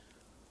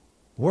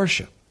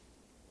 Worship.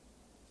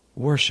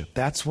 Worship.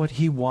 That's what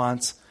he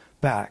wants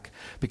back.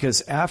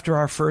 Because after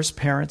our first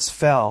parents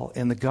fell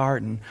in the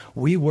garden,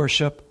 we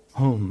worship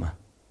whom?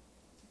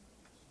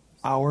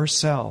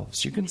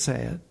 Ourselves. You can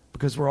say it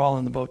because we're all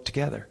in the boat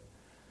together.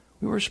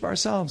 We worship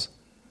ourselves.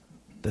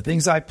 The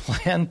things I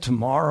plan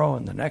tomorrow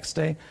and the next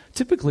day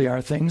typically are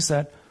things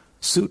that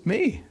suit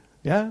me.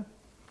 Yeah?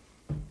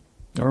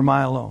 Or am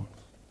I alone?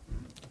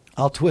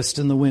 I'll twist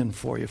in the wind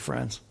for you,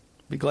 friends.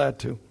 Be glad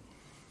to.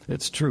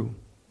 It's true.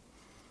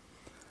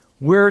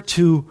 We're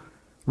to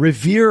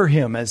revere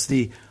him as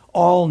the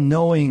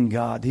all-knowing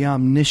God, the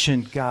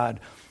omniscient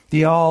God,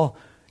 the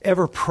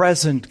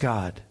all-ever-present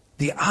God,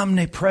 the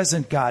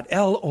omnipresent God,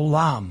 El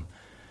Olam.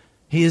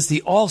 He is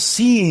the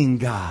all-seeing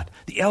God,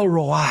 the El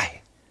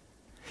Roi.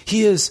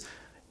 He is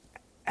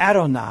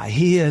Adonai.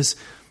 He is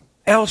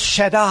El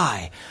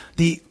Shaddai,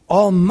 the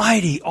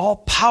almighty,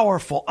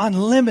 all-powerful,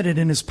 unlimited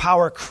in his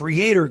power,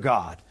 creator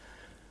God.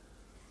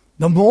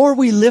 The more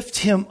we lift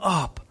him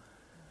up,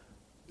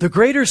 the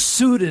greater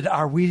suited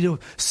are we to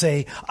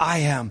say, I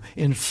am,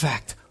 in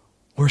fact,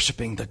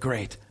 worshiping the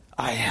great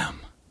I am.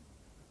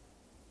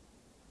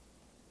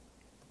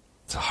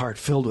 It's a heart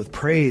filled with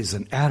praise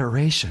and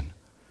adoration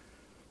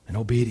and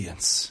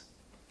obedience.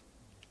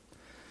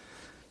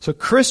 So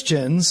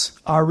Christians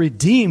are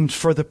redeemed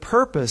for the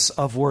purpose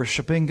of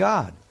worshiping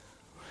God.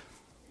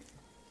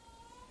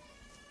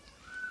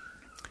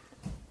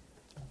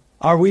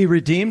 Are we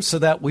redeemed so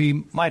that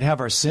we might have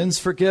our sins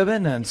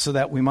forgiven and so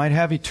that we might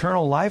have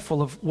eternal life?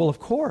 Well, of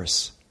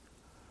course.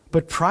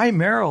 But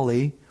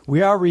primarily,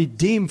 we are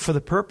redeemed for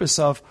the purpose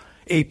of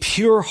a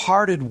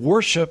pure-hearted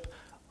worship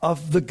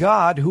of the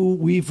God who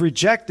we've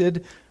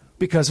rejected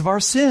because of our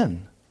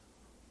sin.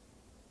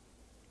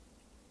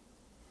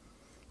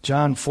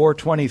 John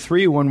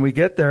 4:23, when we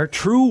get there,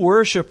 true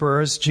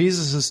worshipers,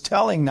 Jesus is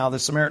telling now the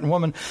Samaritan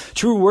woman,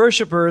 true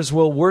worshipers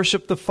will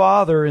worship the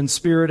Father in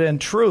spirit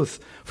and truth,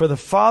 for the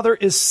Father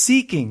is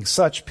seeking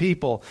such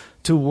people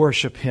to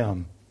worship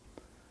him.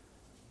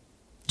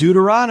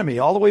 Deuteronomy,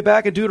 all the way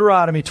back at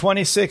Deuteronomy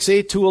 26,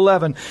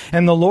 8-11.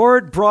 And the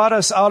Lord brought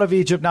us out of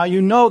Egypt. Now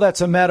you know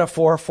that's a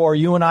metaphor for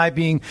you and I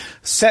being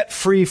set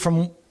free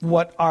from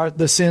what are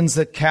the sins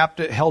that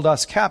held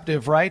us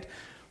captive, right?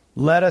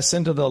 Led us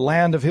into the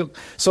land of...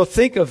 So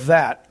think of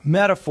that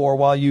metaphor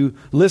while you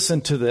listen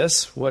to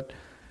this, what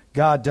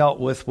God dealt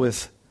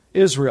with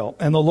Israel.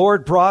 And the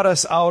Lord brought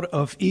us out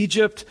of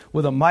Egypt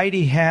with a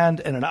mighty hand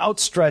and an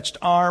outstretched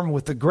arm,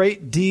 with the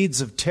great deeds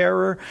of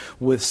terror,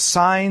 with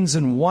signs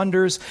and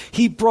wonders.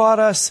 He brought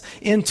us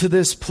into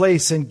this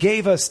place and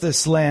gave us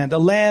this land, a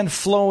land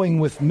flowing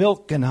with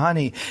milk and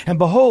honey. And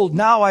behold,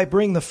 now I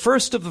bring the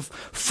first of the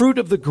fruit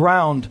of the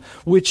ground,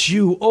 which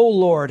you, O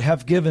Lord,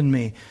 have given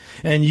me.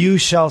 And you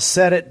shall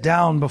set it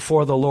down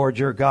before the Lord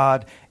your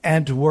God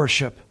and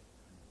worship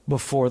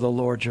before the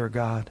Lord your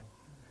God.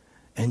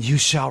 And you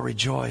shall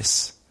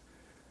rejoice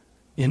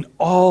in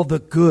all the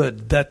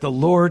good that the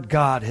Lord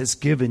God has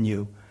given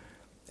you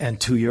and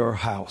to your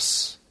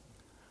house.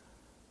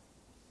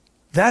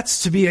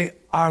 That's to be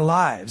our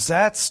lives.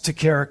 That's to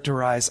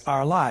characterize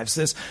our lives.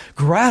 This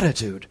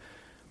gratitude.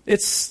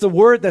 It's the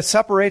word that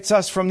separates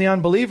us from the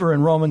unbeliever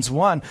in Romans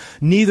 1.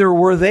 Neither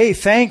were they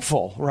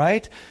thankful,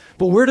 right?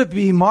 But we're to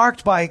be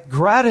marked by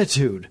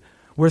gratitude.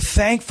 We're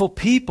thankful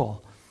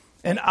people.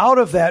 And out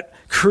of that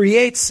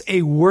creates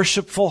a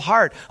worshipful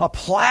heart, a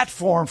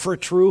platform for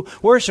true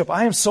worship.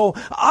 I am so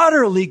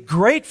utterly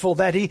grateful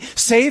that he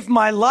saved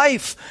my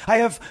life. I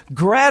have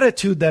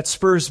gratitude that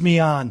spurs me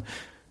on.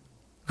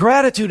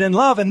 Gratitude and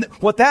love. And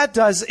what that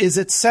does is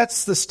it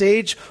sets the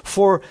stage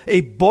for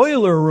a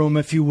boiler room,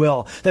 if you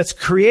will, that's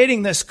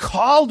creating this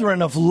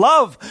cauldron of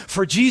love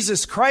for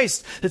Jesus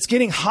Christ that's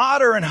getting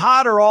hotter and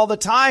hotter all the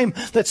time,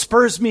 that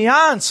spurs me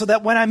on so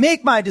that when I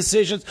make my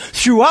decisions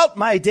throughout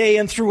my day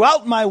and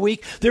throughout my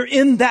week, they're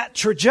in that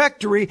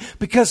trajectory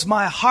because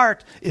my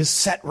heart is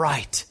set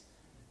right.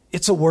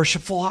 It's a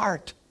worshipful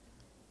heart.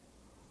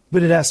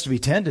 But it has to be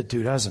tended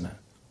to, doesn't it?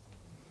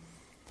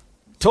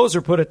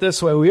 Tozer put it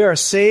this way: we are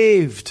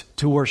saved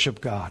to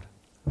worship God.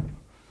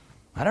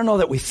 I don't know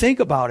that we think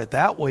about it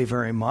that way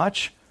very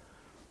much,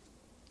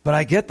 but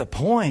I get the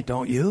point,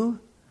 don't you?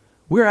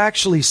 We're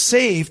actually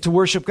saved to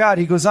worship God.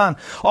 He goes on,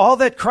 all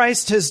that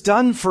Christ has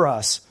done for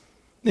us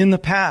in the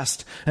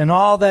past and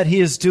all that he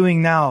is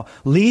doing now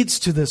leads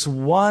to this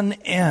one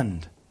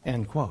end,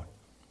 end quote.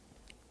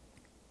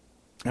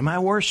 Am I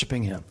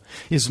worshiping him?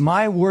 Is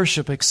my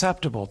worship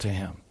acceptable to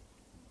him?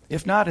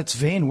 If not, it's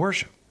vain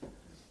worship.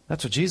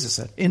 That's what Jesus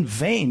said. In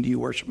vain do you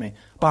worship me,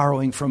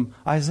 borrowing from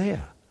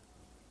Isaiah.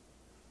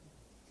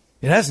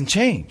 It hasn't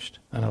changed,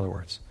 in other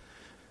words.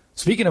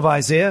 Speaking of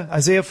Isaiah,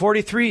 Isaiah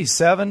 43,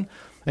 7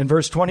 and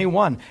verse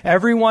 21.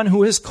 Everyone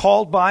who is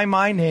called by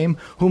my name,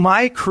 whom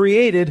I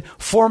created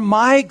for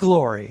my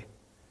glory.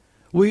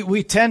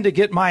 We tend to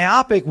get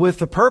myopic with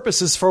the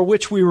purposes for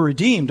which we were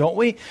redeemed, don't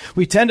we?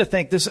 We tend to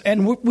think this,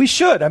 and we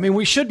should. I mean,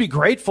 we should be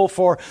grateful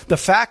for the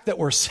fact that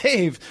we're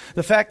saved,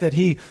 the fact that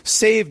he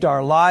saved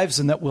our lives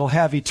and that we'll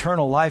have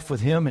eternal life with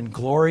him in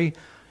glory,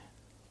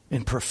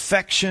 in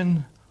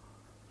perfection.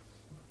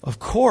 Of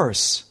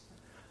course.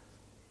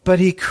 But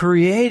he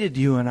created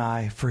you and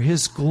I for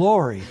his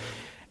glory.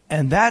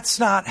 And that's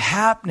not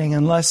happening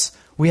unless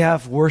we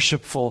have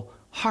worshipful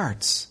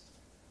hearts.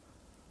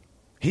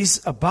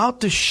 He's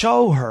about to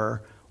show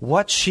her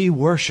what she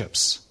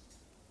worships.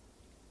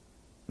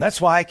 That's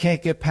why I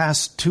can't get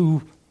past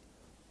 2-3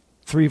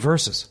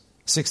 verses,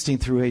 16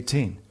 through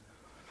 18.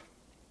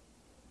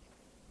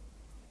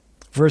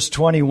 Verse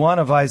 21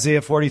 of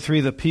Isaiah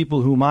 43, the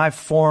people whom I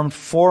formed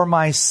for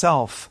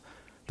myself,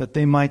 that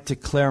they might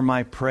declare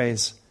my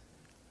praise.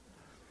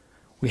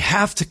 We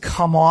have to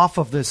come off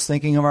of this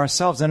thinking of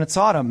ourselves, and it's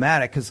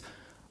automatic because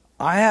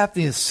I have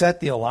to set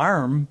the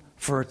alarm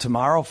for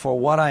tomorrow for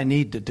what I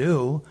need to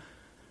do.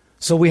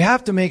 So we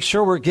have to make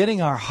sure we're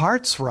getting our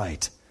hearts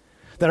right,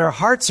 that our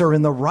hearts are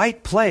in the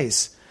right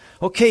place.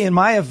 Okay, in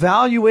my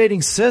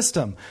evaluating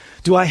system,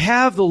 do I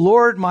have the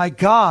Lord my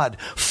God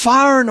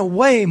far and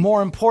away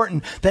more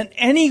important than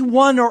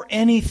anyone or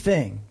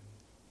anything?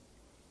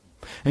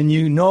 And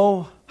you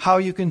know how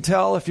you can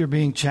tell if you're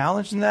being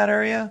challenged in that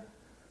area?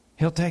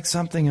 He'll take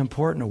something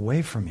important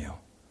away from you.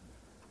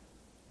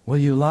 Will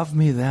you love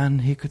me then,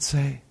 he could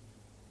say?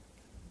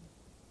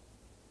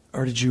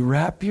 Or did you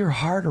wrap your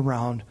heart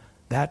around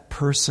that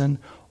person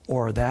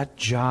or that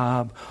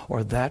job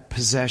or that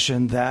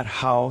possession, that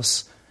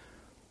house,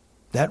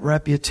 that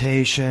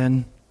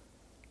reputation,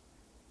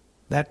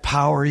 that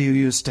power you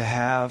used to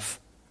have,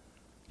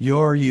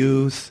 your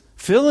youth?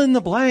 Fill in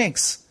the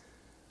blanks.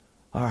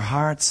 Our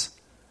hearts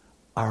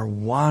are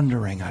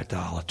wandering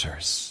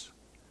idolaters,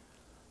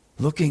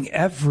 looking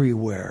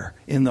everywhere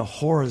in the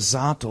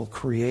horizontal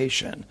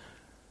creation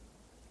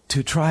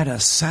to try to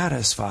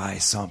satisfy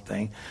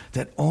something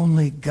that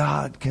only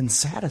God can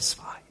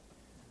satisfy.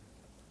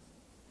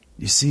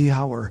 You see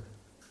how we're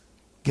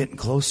getting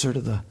closer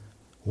to the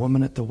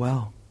woman at the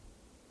well?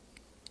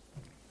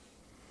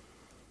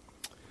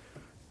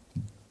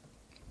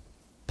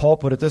 Paul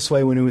put it this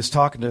way when he was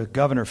talking to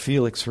Governor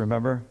Felix,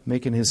 remember,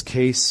 making his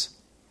case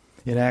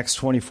in Acts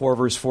 24,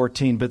 verse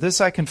 14. But this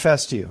I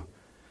confess to you.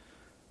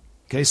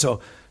 Okay,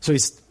 so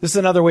this is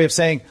another way of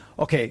saying,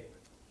 okay,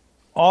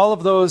 all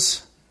of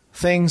those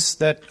things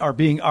that are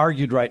being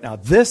argued right now,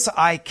 this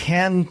I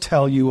can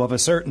tell you of a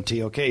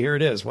certainty. Okay, here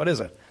it is. What is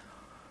it?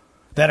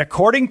 That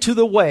according to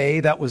the way,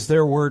 that was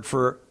their word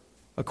for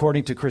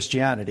according to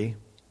Christianity,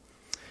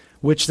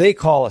 which they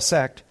call a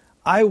sect,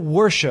 I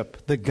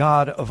worship the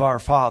God of our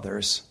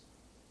fathers,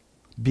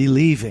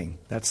 believing,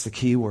 that's the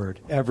key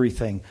word,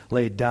 everything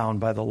laid down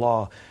by the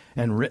law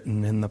and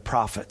written in the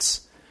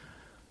prophets.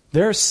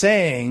 They're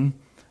saying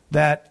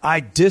that I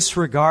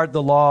disregard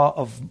the law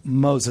of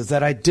Moses,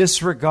 that I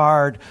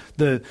disregard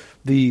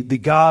the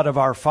God of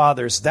our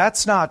fathers.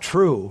 That's not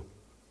true.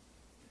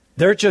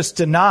 They're just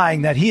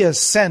denying that he has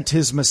sent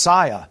his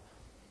Messiah.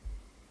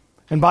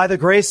 And by the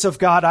grace of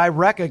God, I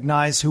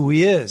recognize who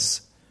he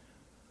is.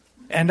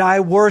 And I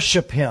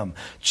worship him,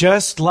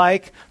 just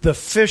like the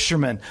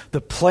fishermen,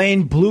 the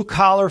plain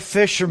blue-collar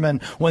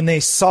fishermen, when they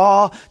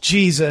saw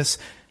Jesus,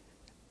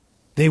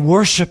 they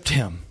worshiped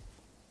him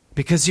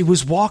because he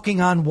was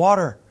walking on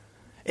water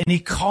and he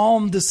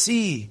calmed the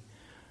sea.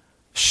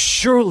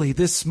 Surely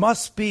this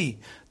must be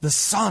the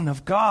Son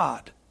of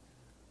God.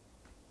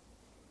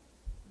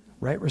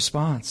 Right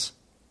response.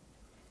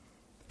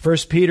 1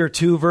 Peter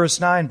 2, verse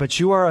 9, but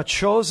you are a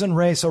chosen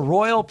race, a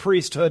royal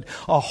priesthood,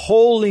 a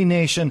holy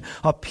nation,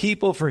 a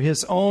people for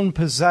his own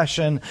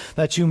possession,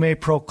 that you may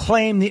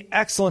proclaim the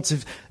excellence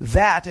of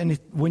that. And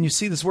when you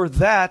see this word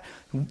that,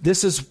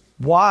 this is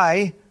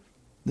why,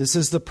 this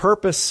is the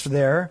purpose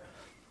there.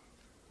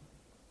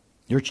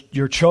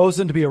 You're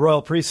chosen to be a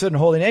royal priesthood and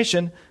holy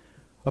nation,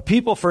 a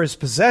people for his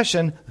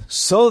possession,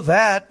 so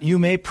that you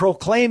may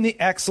proclaim the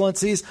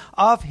excellencies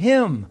of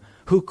him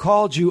who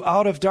called you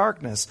out of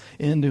darkness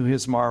into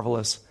his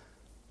marvelous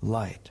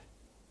light.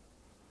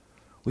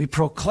 We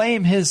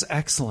proclaim His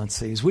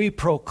excellencies. We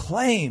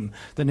proclaim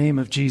the name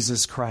of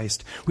Jesus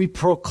Christ. We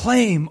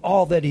proclaim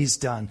all that He's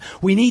done.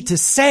 We need to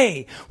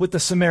say with the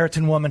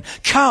Samaritan woman,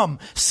 come,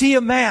 see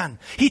a man.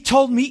 He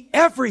told me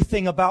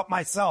everything about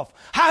myself.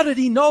 How did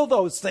He know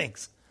those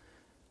things?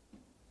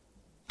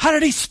 How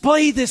did He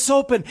splay this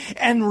open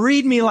and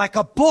read me like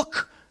a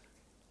book?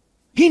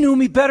 He knew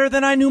me better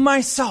than I knew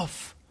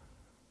myself.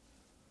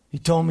 He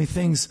told me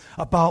things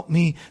about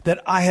me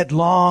that I had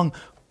long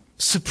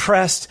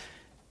suppressed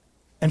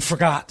and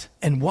forgot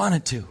and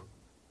wanted to.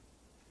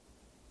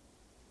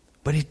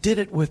 But He did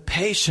it with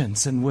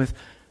patience and with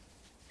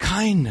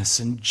kindness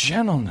and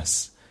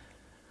gentleness.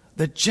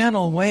 The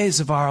gentle ways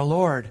of our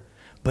Lord.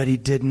 But He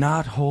did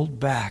not hold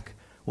back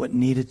what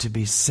needed to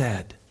be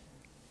said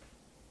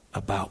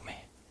about me.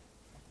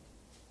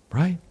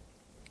 Right?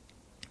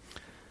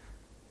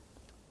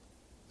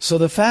 So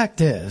the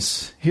fact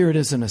is, here it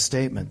is in a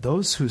statement,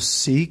 those who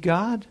see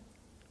God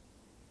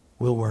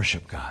will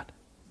worship God.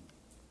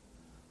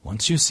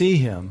 Once you see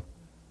Him,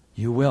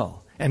 you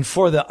will. And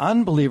for the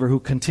unbeliever who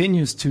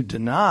continues to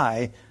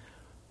deny,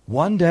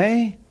 one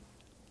day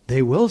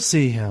they will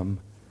see Him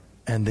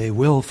and they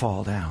will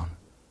fall down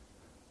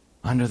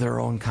under their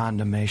own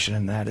condemnation.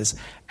 And that is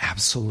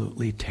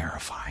absolutely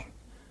terrifying.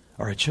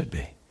 Or it should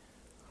be.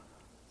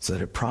 So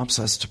that it prompts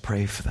us to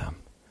pray for them.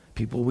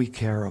 People we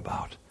care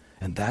about.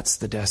 And that's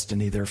the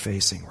destiny they're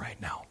facing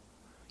right now.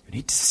 You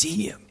need to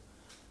see Him.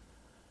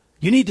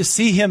 You need to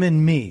see Him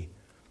in me.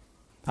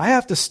 I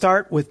have to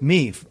start with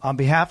me on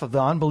behalf of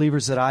the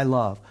unbelievers that I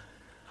love.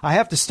 I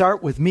have to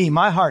start with me,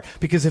 my heart.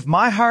 Because if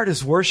my heart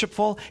is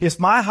worshipful, if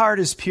my heart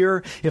is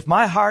pure, if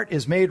my heart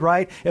is made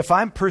right, if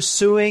I'm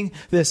pursuing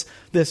this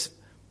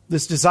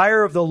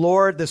desire of the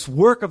Lord, this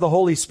work of the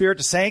Holy Spirit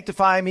to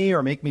sanctify me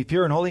or make me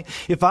pure and holy,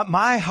 if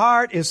my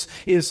heart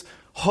is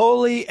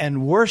holy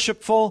and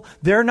worshipful,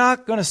 they're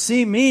not going to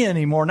see me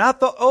anymore. Not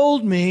the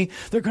old me.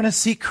 They're going to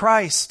see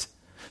Christ.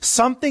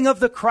 Something of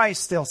the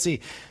Christ they'll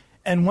see.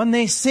 And when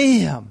they see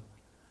Him,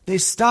 they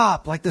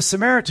stop like the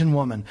Samaritan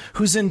woman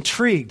who's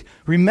intrigued.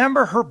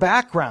 Remember her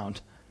background.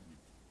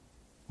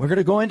 We're going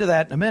to go into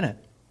that in a minute.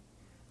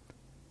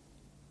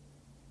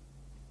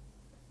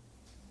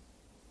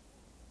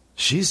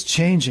 She's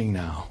changing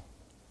now.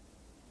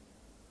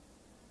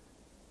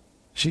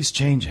 She's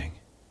changing.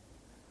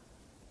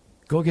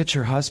 Go get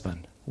your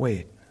husband.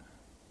 Wait,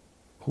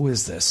 who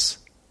is this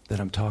that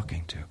I'm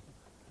talking to?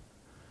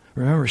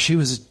 Remember, she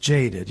was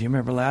jaded. You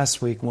remember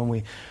last week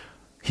when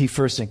he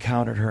first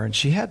encountered her, and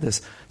she had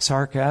this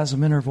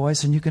sarcasm in her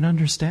voice, and you can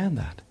understand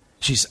that.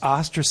 She's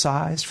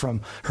ostracized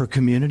from her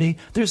community.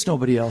 There's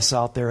nobody else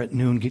out there at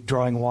noon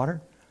drawing water.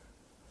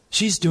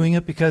 She's doing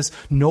it because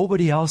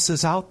nobody else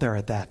is out there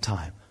at that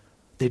time.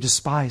 They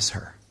despise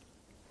her.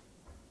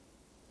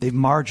 They've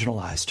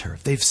marginalized her.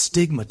 They've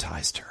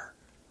stigmatized her.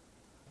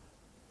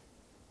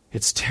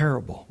 It's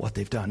terrible what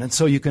they've done. And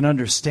so you can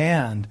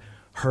understand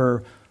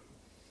her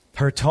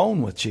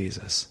tone with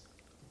Jesus.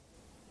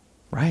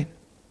 Right?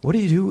 What are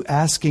you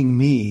asking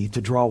me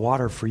to draw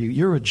water for you?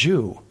 You're a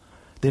Jew.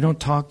 They don't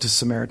talk to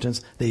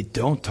Samaritans. They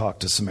don't talk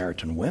to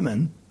Samaritan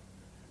women.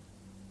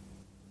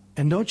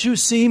 And don't you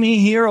see me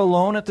here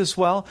alone at this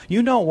well?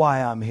 You know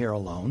why I'm here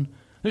alone.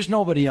 There's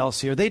nobody else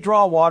here. They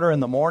draw water in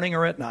the morning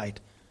or at night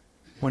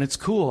when it's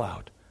cool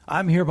out.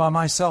 I'm here by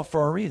myself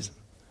for a reason.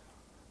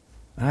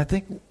 And I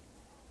think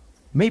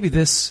maybe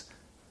this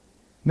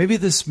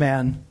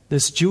man,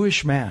 this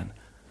Jewish man,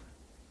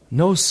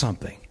 knows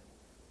something.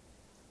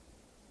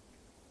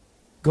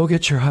 Go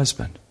get your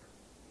husband.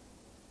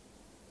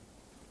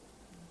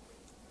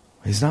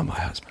 He's not my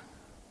husband.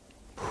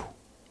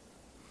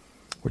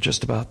 We're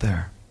just about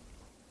there.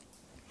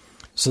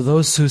 So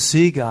those who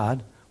see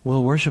God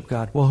will worship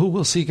God. Well, who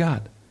will see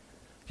God?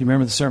 You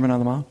remember the Sermon on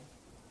the Mount?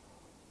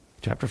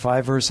 Chapter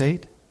 5, verse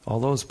 8. All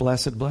those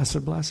blessed,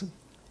 blessed, blessed.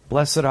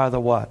 Blessed are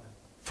the what?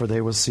 For they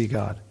will see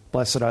God.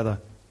 Blessed are the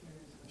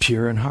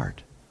pure in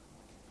heart.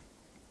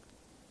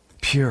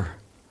 Pure.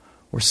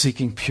 We're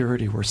seeking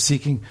purity. We're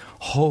seeking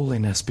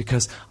holiness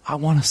because I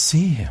want to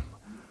see Him.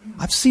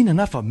 I've seen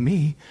enough of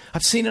me.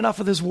 I've seen enough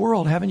of this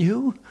world, haven't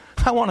you?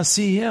 I want to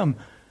see Him.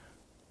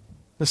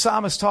 The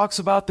psalmist talks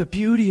about the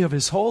beauty of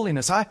His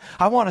holiness. I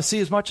want to see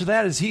as much of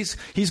that as He's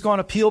going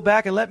to peel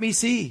back and let me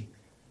see.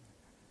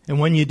 And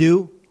when you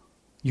do,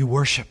 you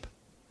worship.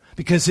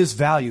 Because His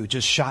value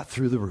just shot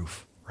through the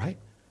roof, right?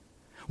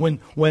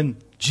 When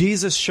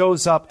Jesus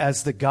shows up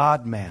as the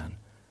God-man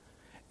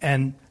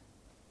and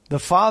the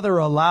Father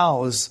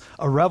allows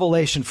a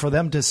revelation for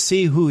them to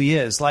see who He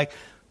is. Like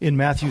in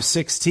Matthew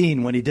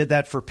 16 when He did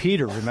that for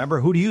Peter.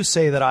 Remember, who do you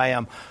say that I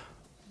am?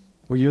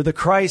 Well, you're the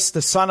Christ,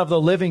 the Son of the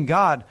living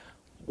God.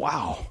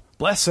 Wow.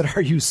 Blessed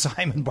are you,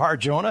 Simon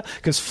Bar-Jonah,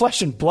 because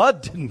flesh and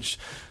blood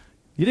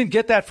you didn't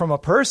get that from a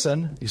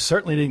person. You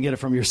certainly didn't get it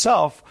from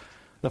yourself.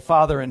 The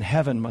Father in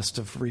heaven must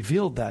have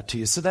revealed that to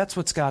you. So that's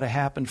what's got to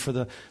happen for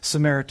the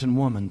Samaritan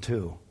woman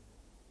too.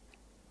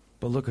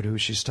 But look at who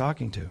she's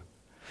talking to.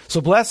 So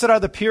blessed are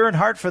the pure in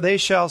heart, for they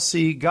shall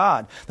see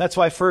God. That's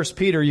why 1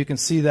 Peter, you can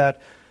see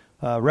that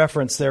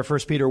reference there, 1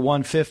 Peter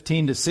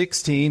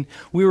 1:15-16.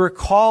 We were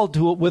called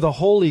to it with a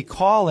holy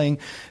calling.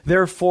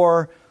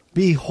 Therefore,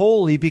 be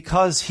holy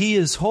because he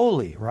is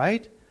holy,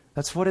 right?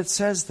 That's what it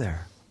says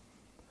there.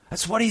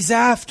 That's what he's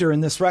after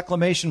in this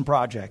reclamation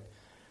project.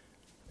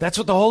 That's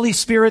what the Holy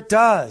Spirit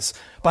does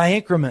by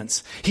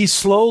increments. He's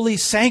slowly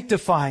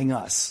sanctifying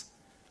us.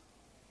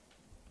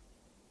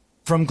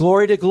 From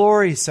glory to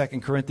glory,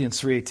 2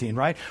 Corinthians 3:18,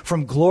 right?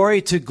 From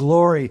glory to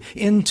glory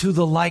into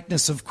the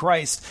likeness of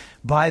Christ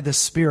by the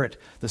Spirit.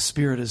 The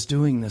Spirit is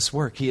doing this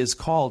work. He is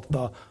called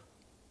the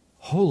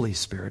Holy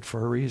Spirit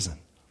for a reason.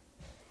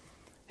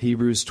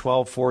 Hebrews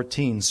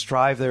 12:14,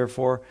 strive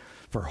therefore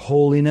for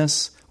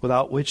holiness,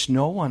 without which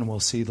no one will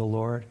see the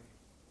Lord.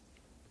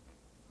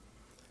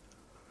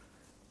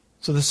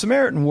 So the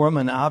Samaritan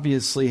woman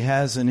obviously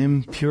has an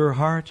impure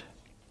heart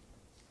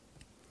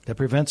that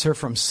prevents her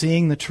from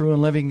seeing the true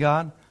and living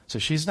God. So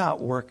she's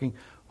not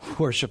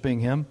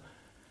worshiping him.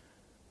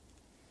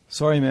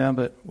 Sorry, man,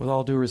 but with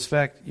all due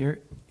respect, you're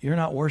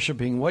not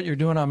worshiping. What you're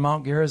doing on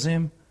Mount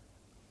Gerizim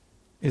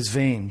is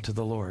vain to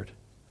the Lord.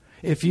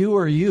 If you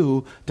were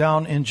you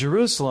down in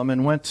Jerusalem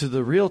and went to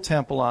the real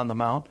temple on the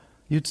mount,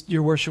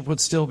 your worship would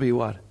still be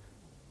what?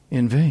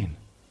 In vain.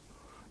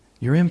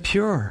 You're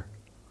impure.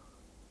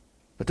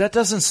 But that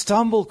doesn't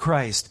stumble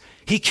Christ.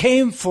 He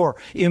came for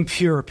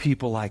impure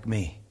people like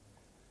me.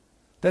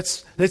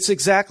 That's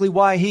exactly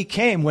why he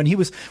came. When he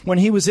was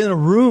in a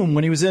room,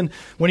 when he was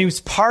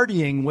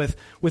partying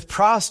with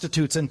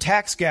prostitutes and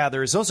tax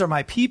gatherers, those are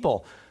my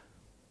people.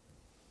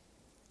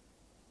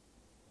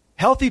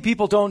 Healthy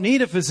people don't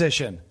need a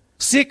physician.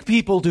 Sick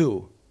people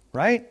do,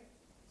 right?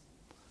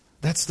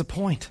 That's the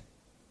point.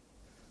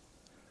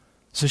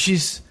 So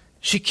she's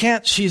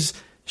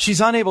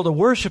unable to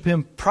worship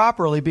him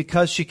properly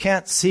because she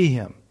can't see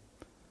him.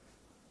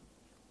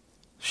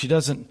 She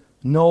doesn't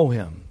know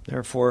him.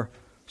 Therefore,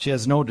 she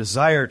has no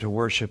desire to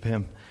worship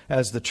him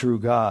as the true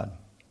God.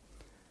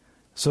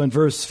 So in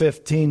verse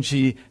 15,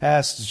 she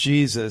asks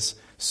Jesus,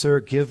 "Sir,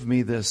 give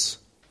me this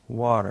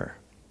water."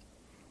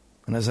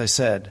 And as I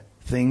said,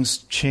 things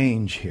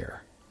change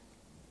here,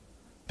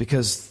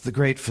 because the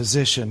great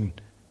physician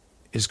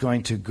is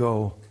going to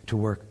go to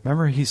work.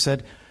 Remember, he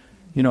said,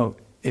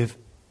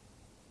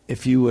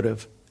 if you would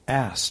have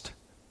asked,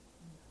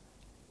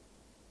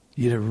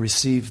 you'd have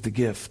received the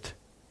gift.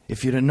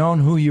 If you'd have known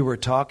who you were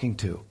talking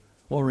to.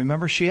 Well,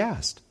 remember, she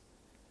asked,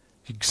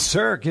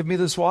 "Sir, give me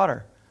this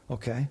water."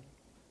 Okay,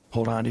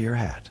 hold on to your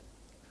hat.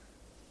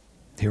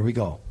 Here we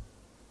go.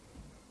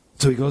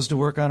 So he goes to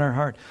work on her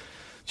heart.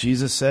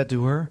 Jesus said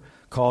to her,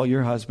 "Call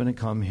your husband and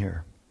come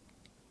here."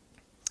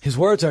 His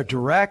words are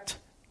direct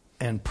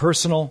and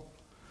personal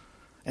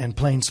and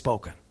plain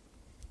spoken.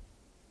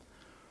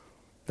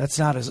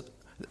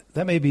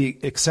 That may be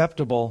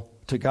acceptable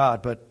to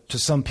God, but to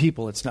some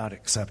people it's not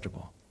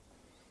acceptable.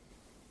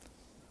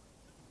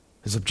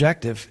 His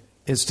objective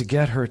is to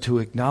get her to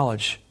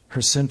acknowledge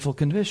her sinful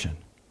condition,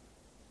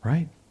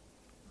 right?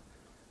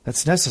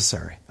 That's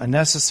necessary. A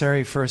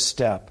necessary first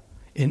step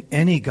in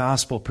any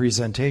gospel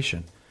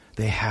presentation.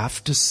 They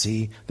have to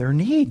see their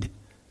need.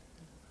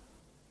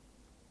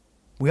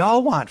 We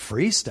all want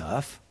free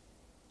stuff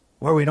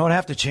where we don't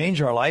have to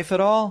change our life at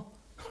all.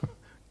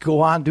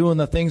 Go on doing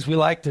the things we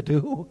like to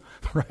do,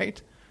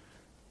 right?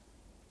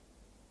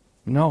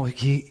 No,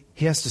 he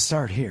has to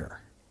start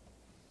here.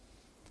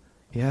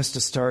 He has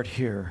to start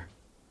here.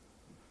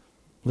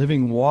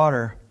 Living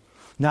water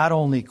not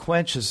only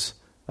quenches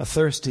a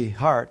thirsty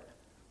heart,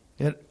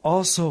 it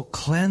also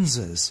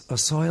cleanses a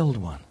soiled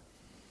one.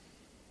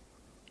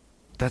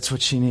 That's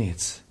what she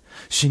needs.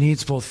 She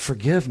needs both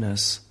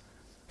forgiveness,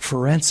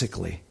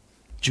 forensically,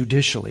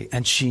 judicially,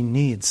 and she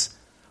needs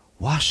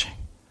washing.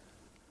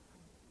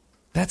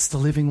 That's the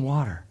living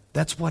water.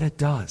 That's what it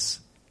does.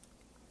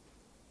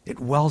 It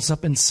wells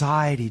up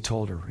inside, he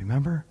told her,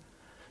 remember?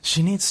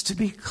 She needs to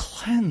be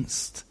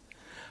cleansed.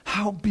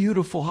 How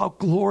beautiful, how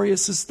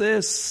glorious is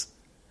this?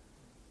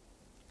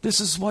 This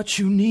is what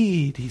you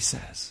need, he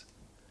says.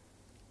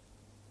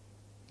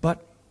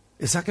 But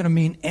it's not going to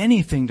mean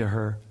anything to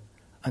her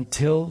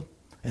until,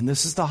 and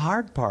this is the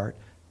hard part,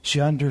 she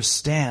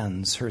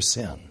understands her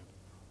sin.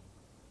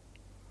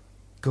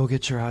 Go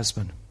get your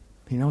husband.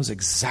 He knows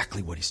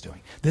exactly what he's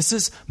doing. This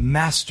is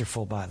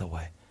masterful, by the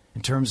way,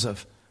 in terms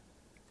of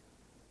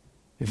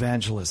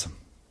evangelism.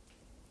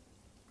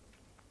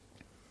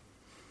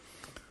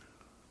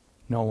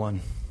 No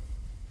one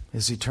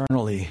is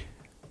eternally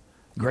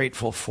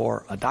grateful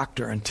for a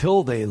doctor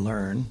until they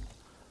learn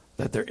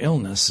that their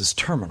illness is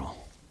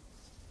terminal,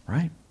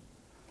 right?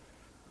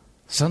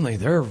 Suddenly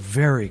they're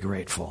very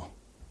grateful,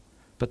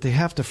 but they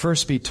have to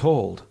first be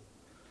told.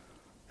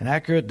 An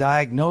accurate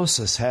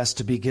diagnosis has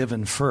to be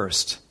given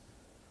first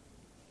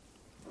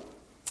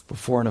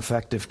before an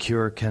effective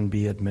cure can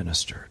be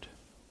administered.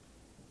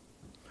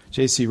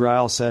 J.C.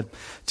 Ryle said,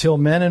 "Till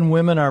men and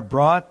women are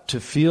brought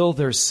to feel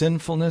their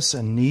sinfulness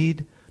and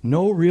need,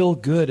 no real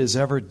good is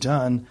ever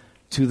done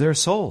to their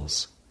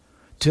souls.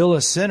 Till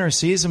a sinner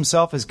sees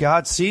himself as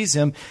God sees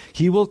him,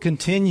 he will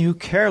continue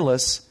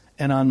careless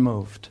and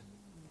unmoved."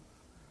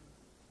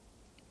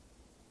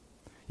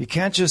 You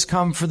can't just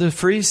come for the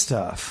free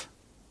stuff.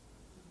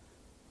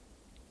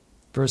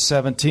 Verse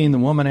 17, the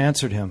woman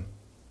answered him.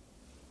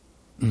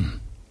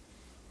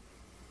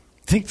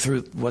 Think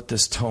through what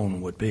this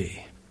tone would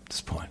be at this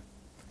point,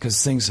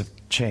 because things have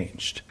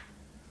changed,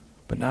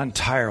 but not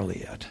entirely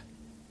yet.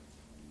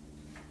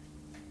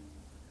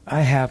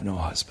 I have no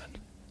husband.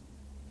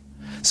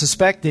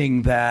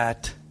 Suspecting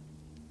that,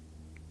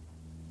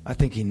 I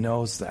think he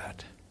knows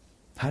that.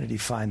 How did he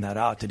find that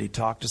out? Did he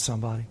talk to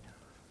somebody?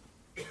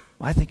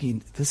 I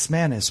think this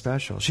man is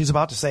special. She's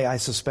about to say, I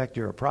suspect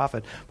you're a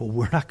prophet. Well,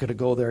 we're not going to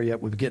go there yet.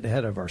 We're getting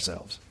ahead of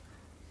ourselves.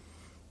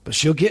 But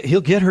he'll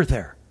get her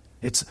there.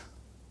 It's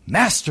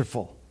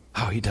masterful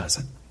how he does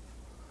it.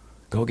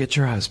 Go get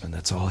your husband.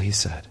 That's all he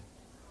said.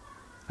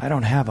 I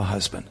don't have a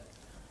husband.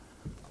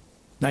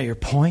 Now your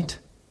point?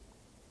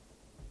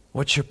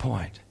 What's your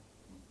point?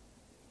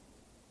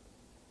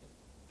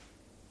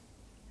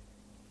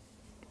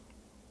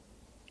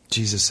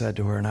 Jesus said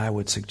to her, and I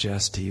would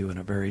suggest to you in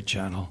a very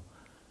gentle,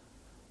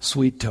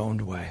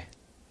 sweet-toned way.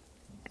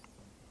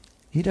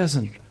 He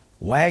doesn't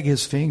wag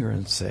his finger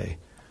and say,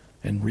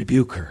 and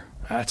rebuke her.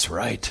 That's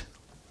right.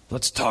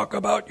 Let's talk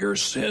about your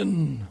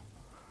sin.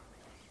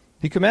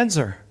 He commends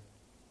her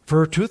for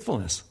her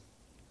truthfulness.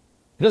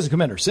 He doesn't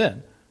commend her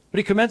sin, but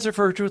he commends her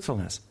for her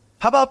truthfulness.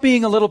 How about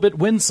being a little bit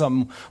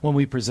winsome when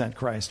we present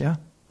Christ, yeah?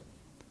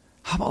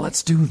 How about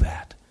let's do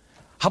that?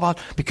 How about,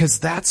 because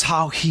that's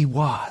how he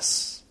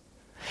was.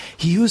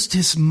 He used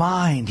his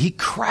mind. He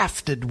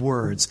crafted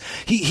words.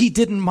 He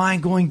didn't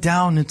mind going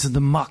down into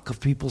the muck of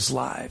people's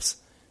lives.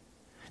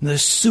 In the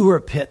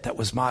sewer pit that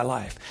was my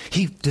life.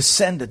 He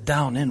descended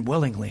down in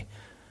willingly.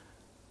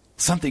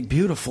 Something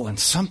beautiful and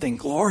something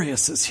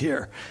glorious is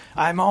here.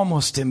 I'm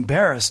almost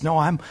embarrassed. No,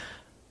 I'm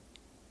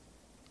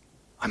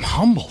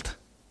humbled.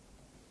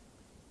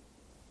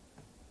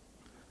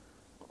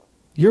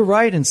 You're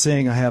right in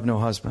saying I have no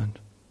husband.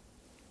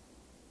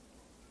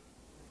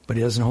 But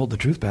he doesn't hold the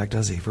truth back,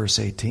 does he? Verse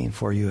 18,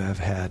 for you have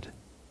had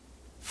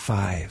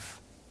 5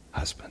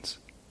 husbands.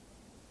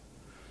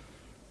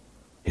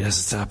 He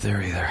doesn't stop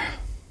there either.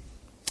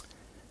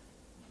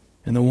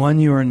 And the one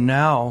you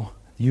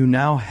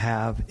now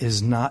have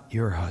is not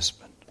your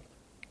husband.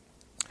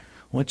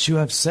 What you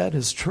have said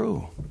is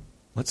true.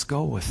 Let's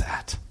go with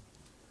that.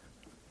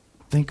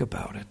 Think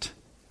about it.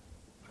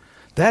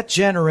 That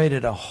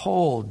generated a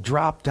whole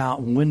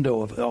drop-down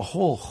window of a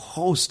whole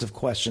host of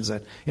questions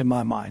in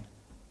my mind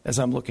as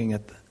I'm looking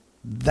at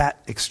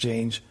that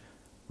exchange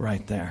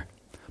right there.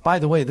 By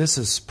the way, this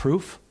is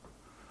proof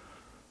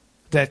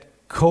that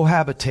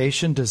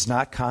cohabitation does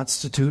not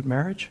constitute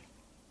marriage.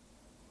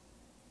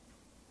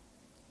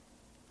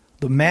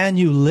 The man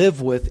you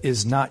live with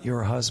is not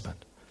your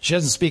husband. She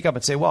doesn't speak up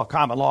and say, well,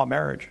 common law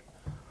marriage,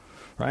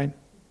 right?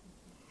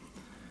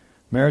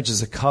 Marriage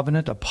is a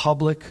covenant, a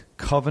public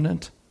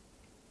covenant,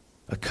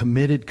 a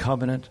committed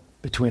covenant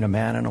between a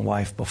man and a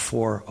wife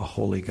before a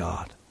holy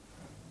God.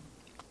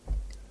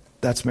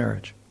 That's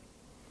marriage.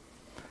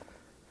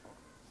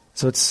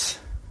 So it's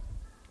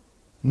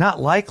not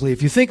likely,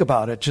 if you think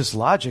about it just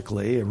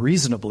logically,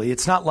 reasonably,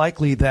 it's not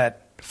likely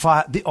that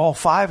all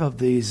 5 of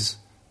these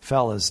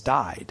fellas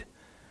died.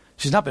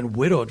 She's not been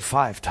widowed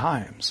 5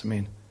 times.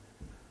 And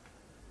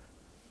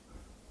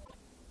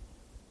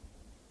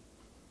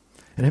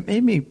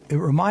it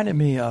reminded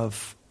me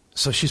of,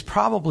 so she's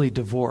probably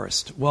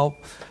divorced. Well,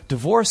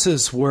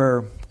 divorces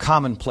were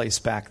commonplace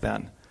back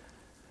then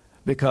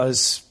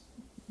because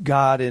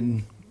God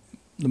in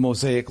the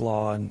Mosaic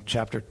Law in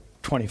chapter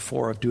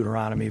 24 of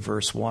Deuteronomy,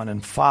 verse 1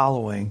 and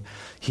following,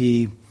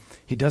 he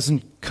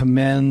doesn't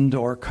commend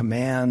or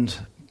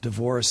command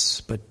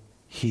divorce, but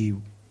he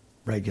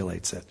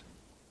regulates it.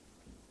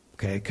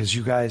 Okay, because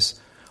you guys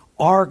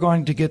are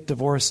going to get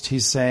divorced,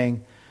 he's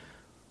saying,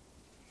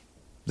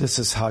 this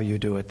is how you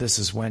do it. This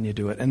is when you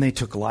do it. And they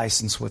took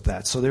license with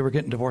that. So they were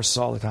getting divorces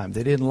all the time.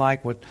 They didn't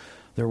like what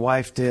their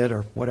wife did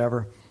or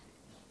whatever.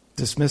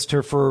 Dismissed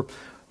her for...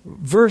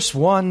 Verse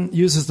 1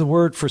 uses the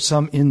word for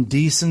some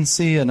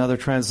indecency. Another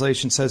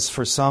translation says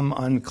for some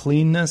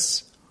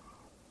uncleanness.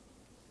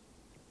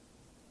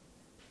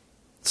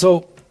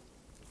 So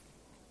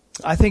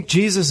I think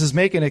Jesus is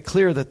making it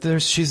clear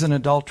that she's an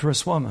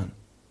adulterous woman.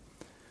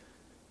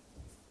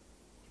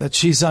 That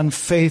she's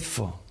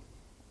unfaithful.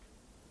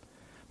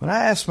 But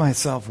I ask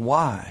myself,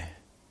 why?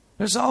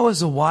 There's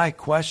always a why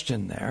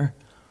question there.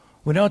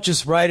 We don't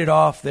just write it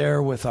off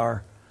there with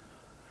our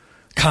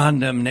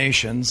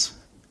condemnations.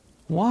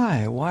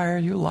 Why? Why are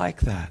you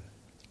like that,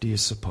 do you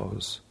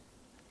suppose?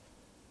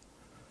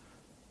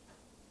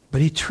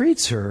 But he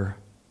treats her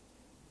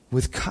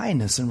with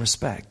kindness and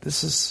respect.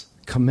 This is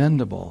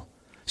commendable.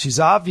 She's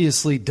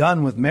obviously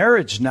done with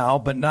marriage now,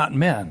 but not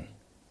men.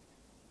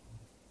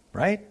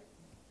 Right?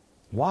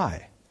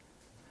 Why?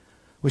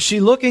 Was she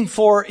looking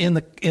for, in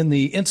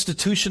the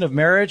institution of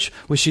marriage,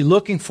 was she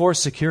looking for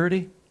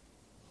security?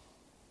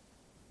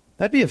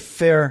 That'd be a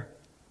fair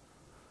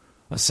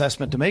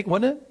assessment to make,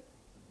 wouldn't it?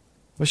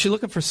 Was she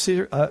looking for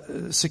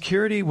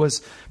security?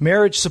 Was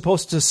marriage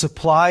supposed to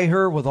supply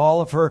her with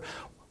all of her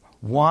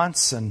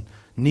wants and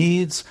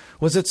needs?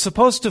 Was it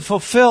supposed to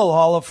fulfill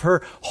all of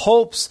her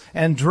hopes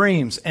and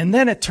dreams? And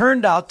then it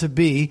turned out to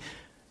be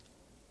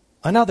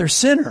another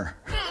sinner.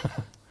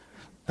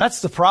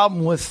 That's the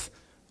problem with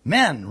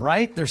men,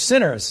 right? They're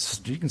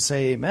sinners. You can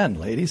say amen,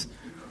 ladies.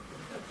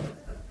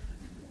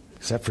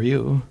 Except for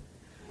you.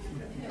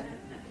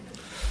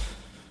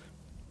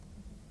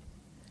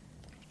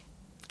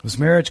 Was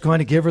marriage going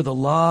to give her the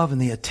love and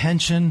the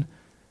attention,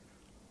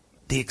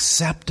 the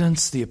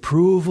acceptance, the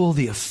approval,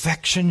 the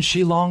affection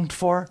she longed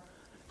for?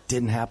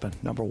 Didn't happen,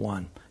 number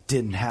one.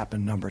 Didn't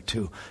happen, number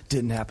two.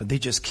 Didn't happen. They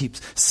just keep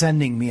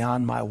sending me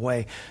on my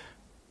way.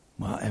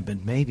 Well,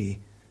 but maybe,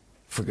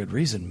 for good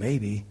reason,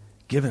 maybe,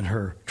 given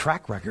her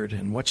track record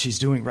and what she's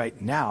doing right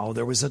now,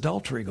 there was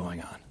adultery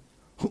going on.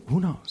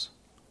 Who knows?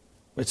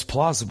 It's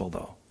plausible,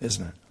 though,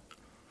 isn't it?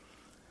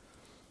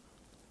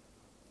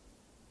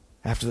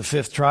 After the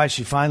fifth try,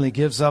 she finally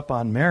gives up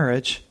on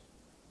marriage,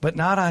 but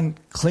not on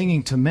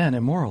clinging to men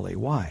immorally.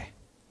 Why?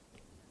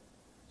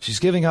 She's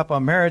giving up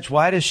on marriage.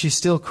 Why does she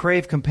still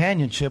crave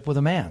companionship with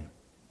a man?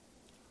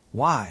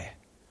 Why?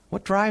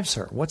 What drives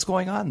her? What's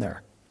going on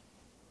there?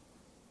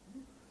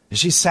 Is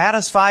she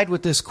satisfied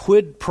with this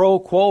quid pro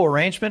quo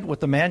arrangement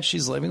with the man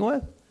she's living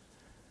with?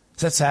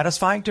 Is that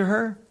satisfying to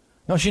her?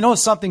 No, she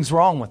knows something's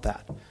wrong with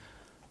that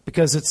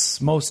because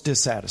it's most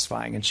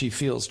dissatisfying and she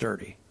feels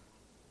dirty.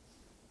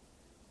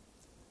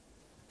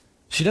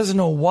 She doesn't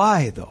know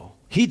why, though.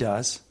 He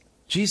does.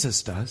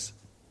 Jesus does.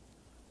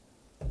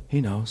 He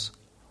knows.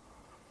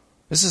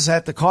 This is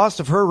at the cost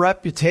of her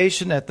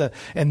reputation,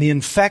 and the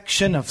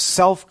infection of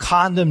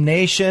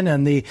self-condemnation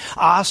and the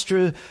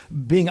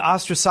being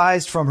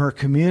ostracized from her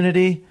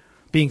community,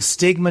 being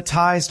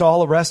stigmatized,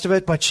 all the rest of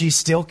it, but she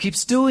still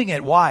keeps doing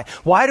it. Why?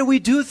 Why do we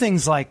do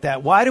things like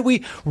that? Why do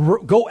we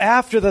go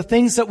after the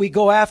things that we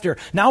go after?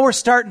 Now we're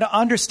starting to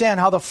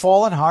understand how the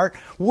fallen heart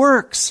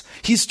works.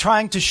 He's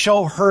trying to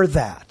show her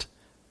that.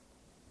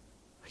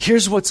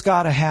 Here's what's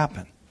got to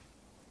happen.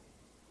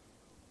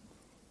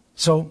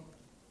 So,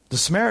 the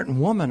Samaritan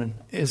woman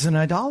is an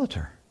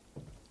idolater.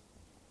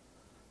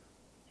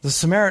 The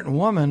Samaritan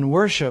woman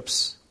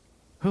worships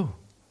who?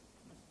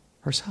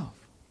 Herself.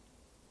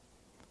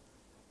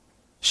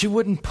 She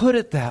wouldn't put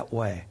it that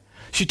way.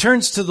 She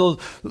turns to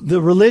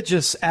the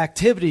religious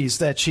activities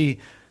that she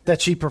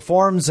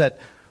performs at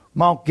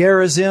Mount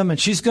Gerizim, and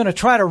she's going to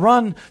try to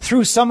run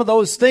through some of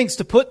those things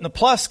to put in the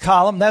plus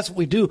column. That's what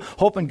we do,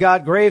 hoping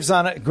God grades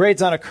on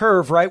a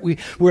curve, right?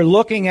 We're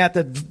looking at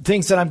the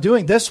things that I'm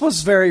doing. This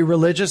was very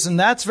religious, and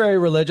that's very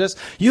religious.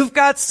 You've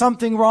got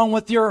something wrong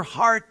with your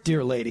heart,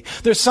 dear lady.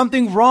 There's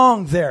something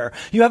wrong there.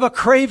 You have a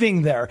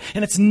craving there,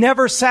 and it's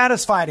never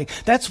satisfying.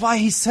 That's why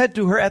he said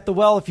to her at the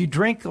well, if you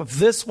drink of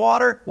this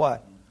water,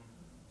 what?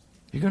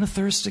 You're going to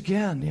thirst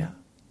again, yeah.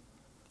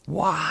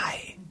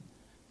 Why?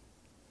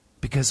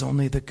 Because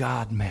only the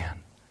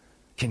God-man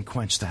can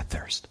quench that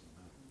thirst.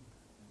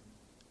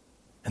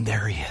 And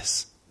there he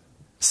is,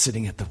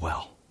 sitting at the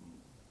well.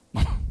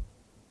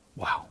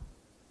 Wow.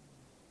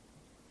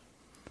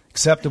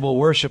 Acceptable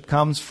worship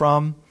comes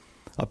from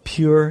a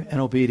pure and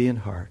obedient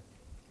heart.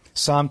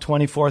 Psalm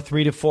 24,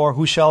 3-4,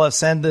 who shall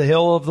ascend the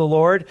hill of the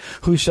Lord?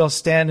 Who shall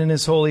stand in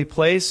his holy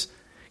place?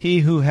 He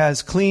who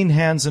has clean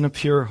hands and a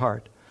pure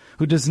heart,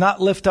 who does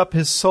not lift up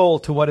his soul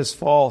to what is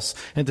false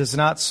and does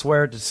not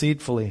swear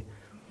deceitfully.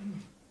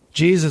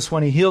 Jesus,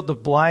 when he healed the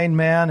blind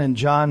man in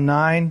John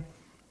 9,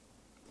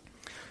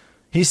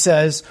 he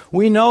says,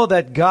 we know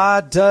that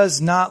God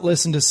does not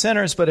listen to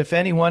sinners, but if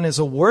anyone is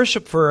a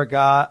worshiper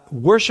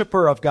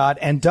of God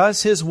and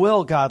does his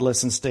will, God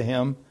listens to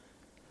him.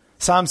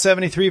 Psalm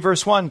 73,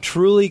 verse 1,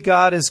 truly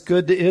God is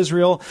good to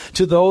Israel,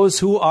 to those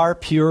who are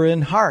pure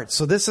in heart.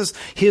 So this is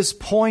his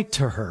point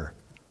to her.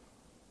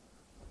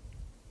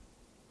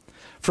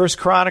 1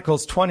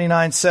 Chronicles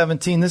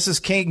 29:17. This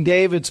is King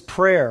David's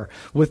prayer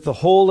with the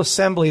whole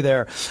assembly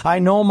there. I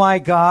know, my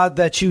God,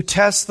 that you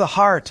test the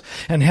heart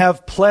and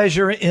have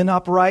pleasure in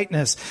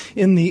uprightness.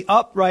 In the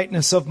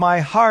uprightness of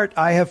my heart,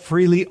 I have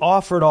freely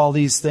offered all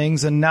these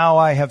things, and now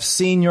I have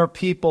seen your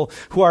people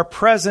who are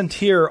present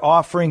here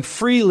offering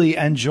freely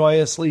and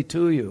joyously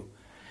to you.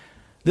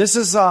 This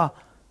is a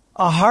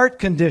heart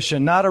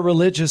condition, not a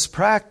religious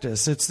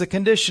practice. It's the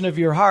condition of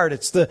your heart.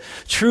 It's the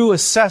true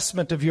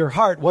assessment of your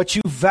heart, what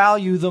you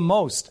value the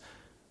most,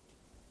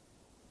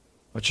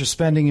 what you're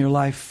spending your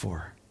life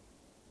for.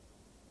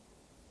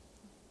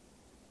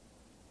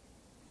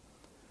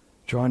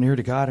 Draw near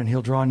to God and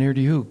he'll draw near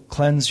to you.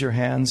 Cleanse your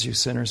hands, you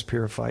sinners.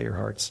 Purify your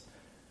hearts,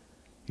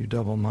 you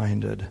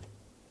double-minded.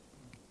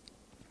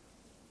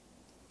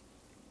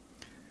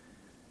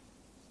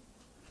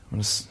 I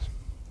want to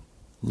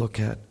look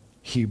at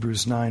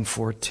Hebrews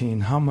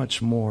 9:14. How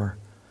much more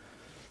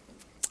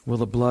will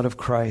the blood of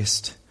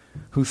Christ,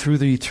 who through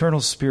the eternal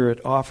Spirit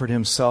offered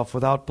himself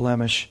without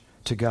blemish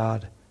to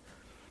God,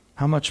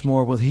 how much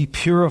more will he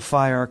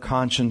purify our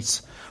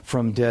conscience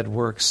from dead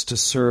works to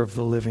serve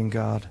the living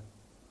God?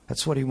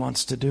 That's what he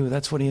wants to do.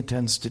 That's what he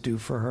intends to do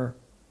for her.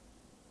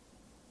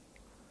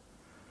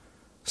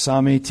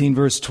 Psalm 18,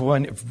 verse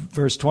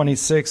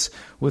 26,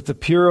 with the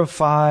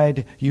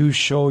purified you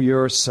show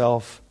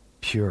yourself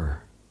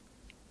pure.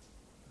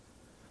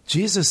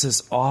 Jesus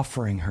is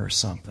offering her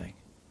something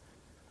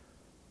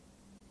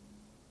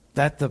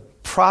that the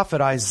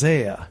prophet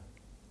Isaiah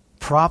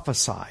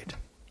prophesied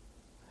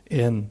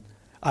in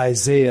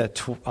Isaiah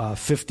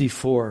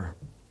 54.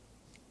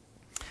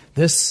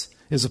 This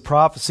is a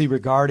prophecy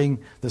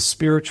regarding the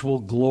spiritual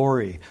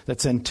glory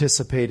that's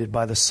anticipated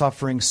by the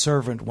suffering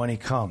servant when he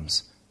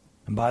comes.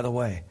 And by the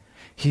way,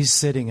 he's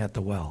sitting at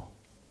the well.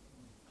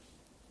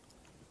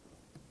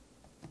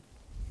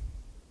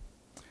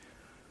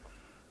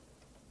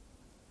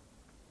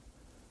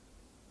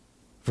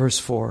 Verse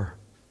 4,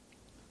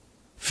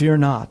 fear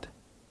not,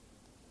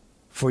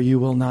 for you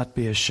will not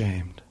be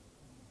ashamed.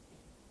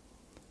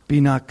 Be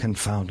not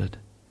confounded,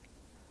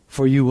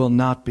 for you will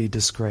not be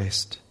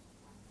disgraced.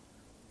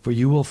 For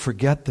you will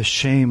forget the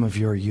shame of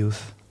your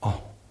youth.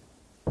 Oh,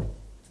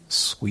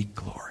 sweet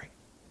glory.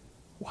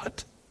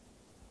 What?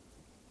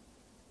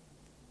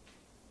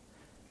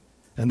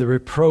 And the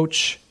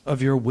reproach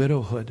of your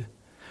widowhood.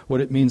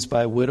 What it means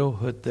by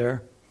widowhood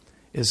there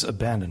is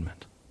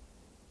abandonment.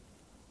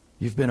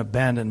 You've been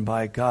abandoned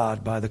by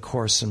God, by the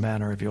course and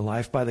manner of your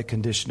life, by the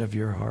condition of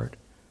your heart.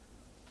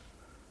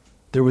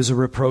 There was a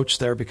reproach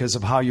there because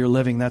of how you're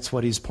living. That's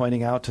what he's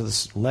pointing out to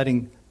this,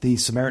 letting the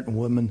Samaritan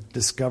woman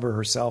discover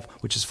herself,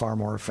 which is far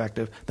more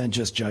effective than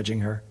just judging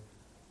her.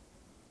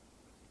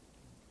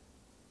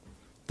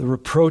 The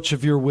reproach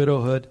of your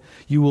widowhood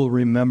you will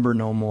remember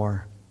no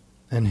more.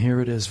 And here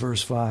it is,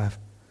 verse 5.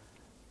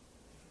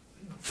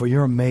 For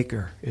your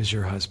Maker is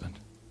your husband.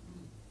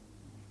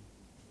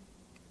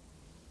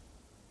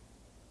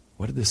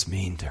 What did this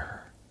mean to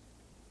her?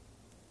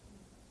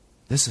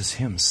 This is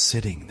him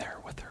sitting there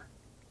with her.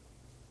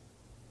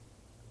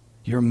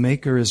 Your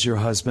Maker is your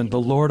husband. The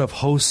Lord of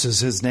hosts is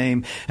his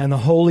name, and the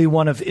Holy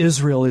One of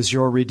Israel is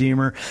your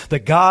Redeemer. The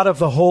God of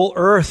the whole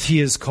earth he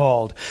is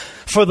called.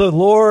 For the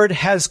Lord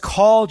has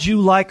called you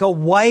like a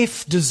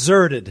wife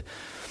deserted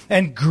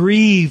and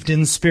grieved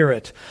in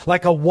spirit,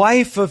 like a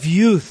wife of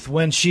youth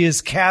when she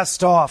is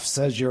cast off,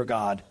 says your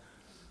God.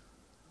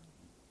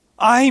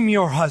 I'm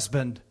your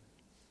husband.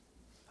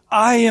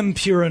 I am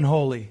pure and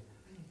holy.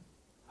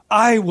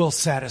 I will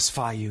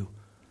satisfy you.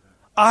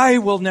 I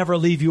will never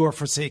leave you or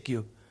forsake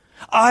you.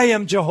 I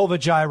am Jehovah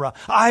Jireh.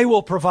 I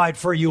will provide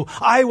for you.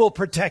 I will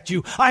protect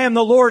you. I am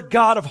the Lord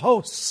God of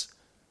hosts.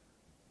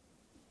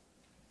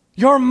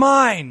 You're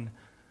mine.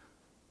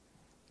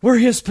 We're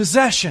his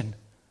possession.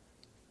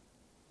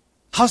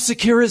 How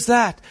secure is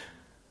that?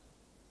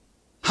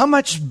 How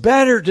much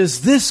better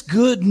does this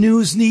good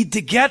news need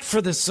to get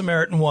for this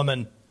Samaritan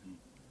woman?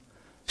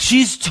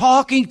 She's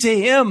talking to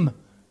him.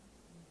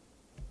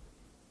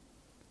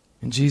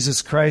 In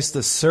Jesus Christ,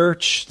 the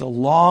search, the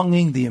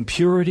longing, the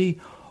impurity,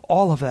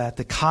 all of that,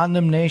 the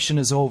condemnation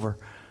is over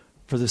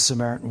for the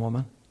Samaritan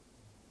woman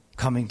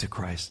coming to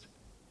Christ.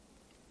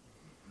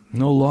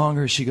 No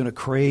longer is she going to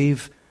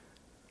crave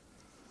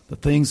the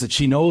things that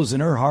she knows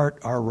in her heart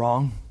are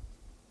wrong.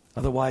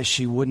 Otherwise,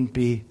 she wouldn't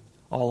be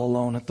all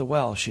alone at the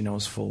well. She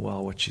knows full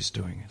well what she's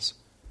doing is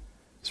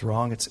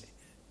wrong. It's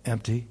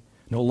empty.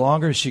 No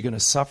longer is she going to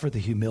suffer the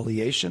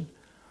humiliation,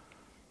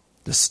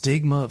 the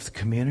stigma of the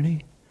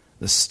community,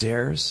 the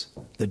stares,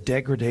 the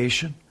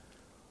degradation.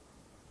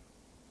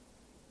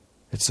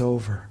 It's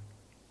over.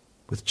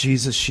 With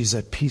Jesus, she's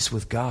at peace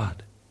with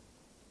God,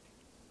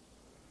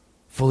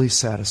 fully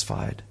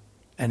satisfied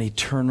and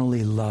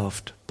eternally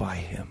loved by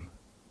him.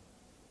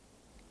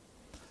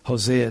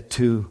 Hosea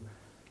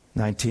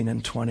 2:19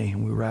 and 20,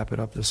 and we wrap it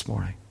up this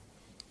morning.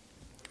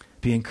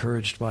 Be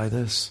encouraged by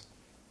this.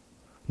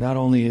 Not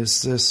only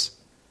is this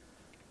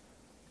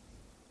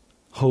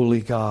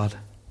holy God,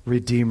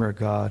 Redeemer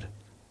God,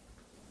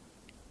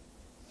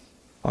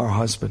 our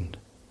husband,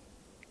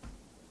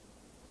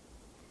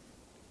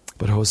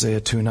 but Hosea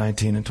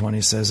 2:19 and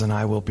 20 says, and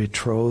I will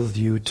betroth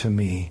you to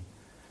me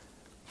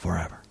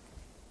forever.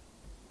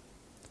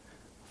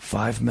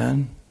 5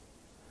 men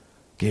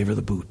gave her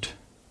the boot.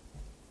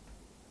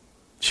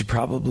 She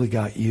probably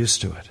got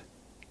used to it.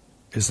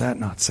 Is that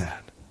not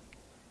sad?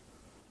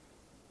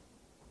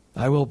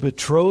 I will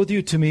betroth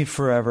you to me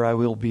forever. I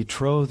will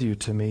betroth you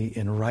to me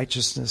in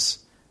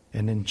righteousness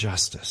and in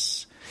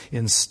justice,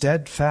 in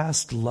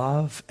steadfast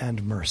love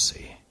and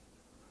mercy.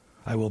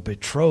 I will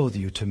betroth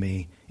you to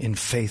me in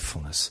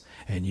faithfulness,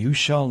 and you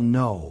shall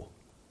know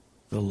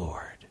the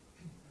Lord.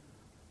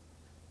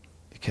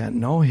 You can't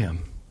know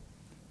him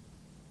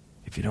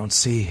if you don't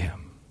see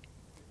him.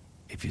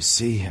 If you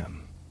see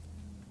him,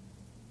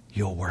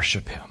 you'll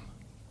worship him.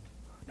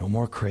 No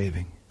more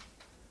craving,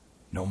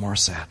 no more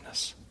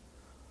sadness,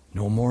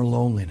 no more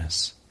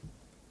loneliness,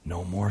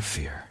 no more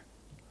fear.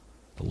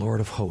 The Lord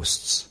of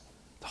hosts,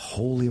 the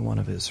Holy One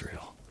of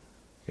Israel,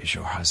 is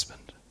your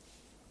husband.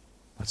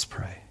 Let's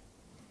pray.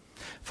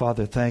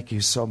 Father, thank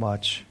you so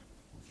much.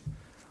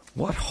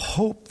 What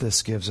hope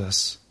this gives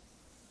us.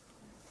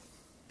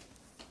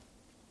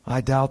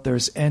 I doubt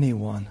there's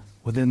anyone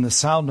within the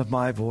sound of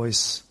my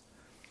voice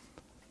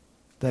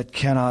that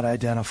cannot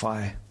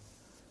identify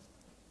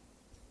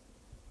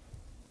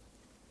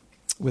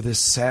with this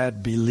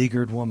sad,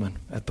 beleaguered woman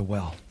at the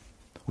well.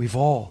 We've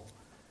all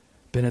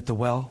been at the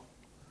well.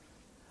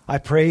 I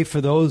pray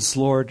for those,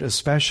 Lord,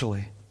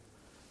 especially,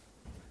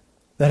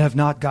 that have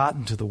not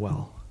gotten to the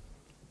well,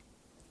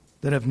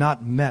 that have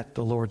not met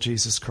the Lord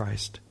Jesus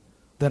Christ,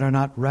 that are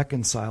not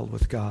reconciled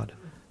with God,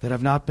 that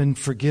have not been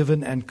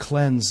forgiven and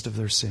cleansed of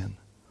their sin.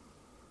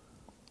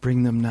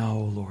 Bring them now,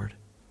 O Lord.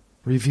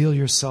 Reveal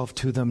yourself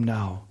to them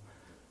now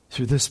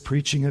through this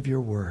preaching of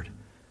your word.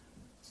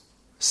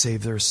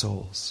 Save their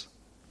souls.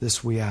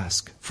 This we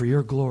ask for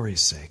your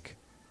glory's sake.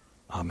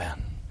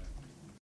 Amen.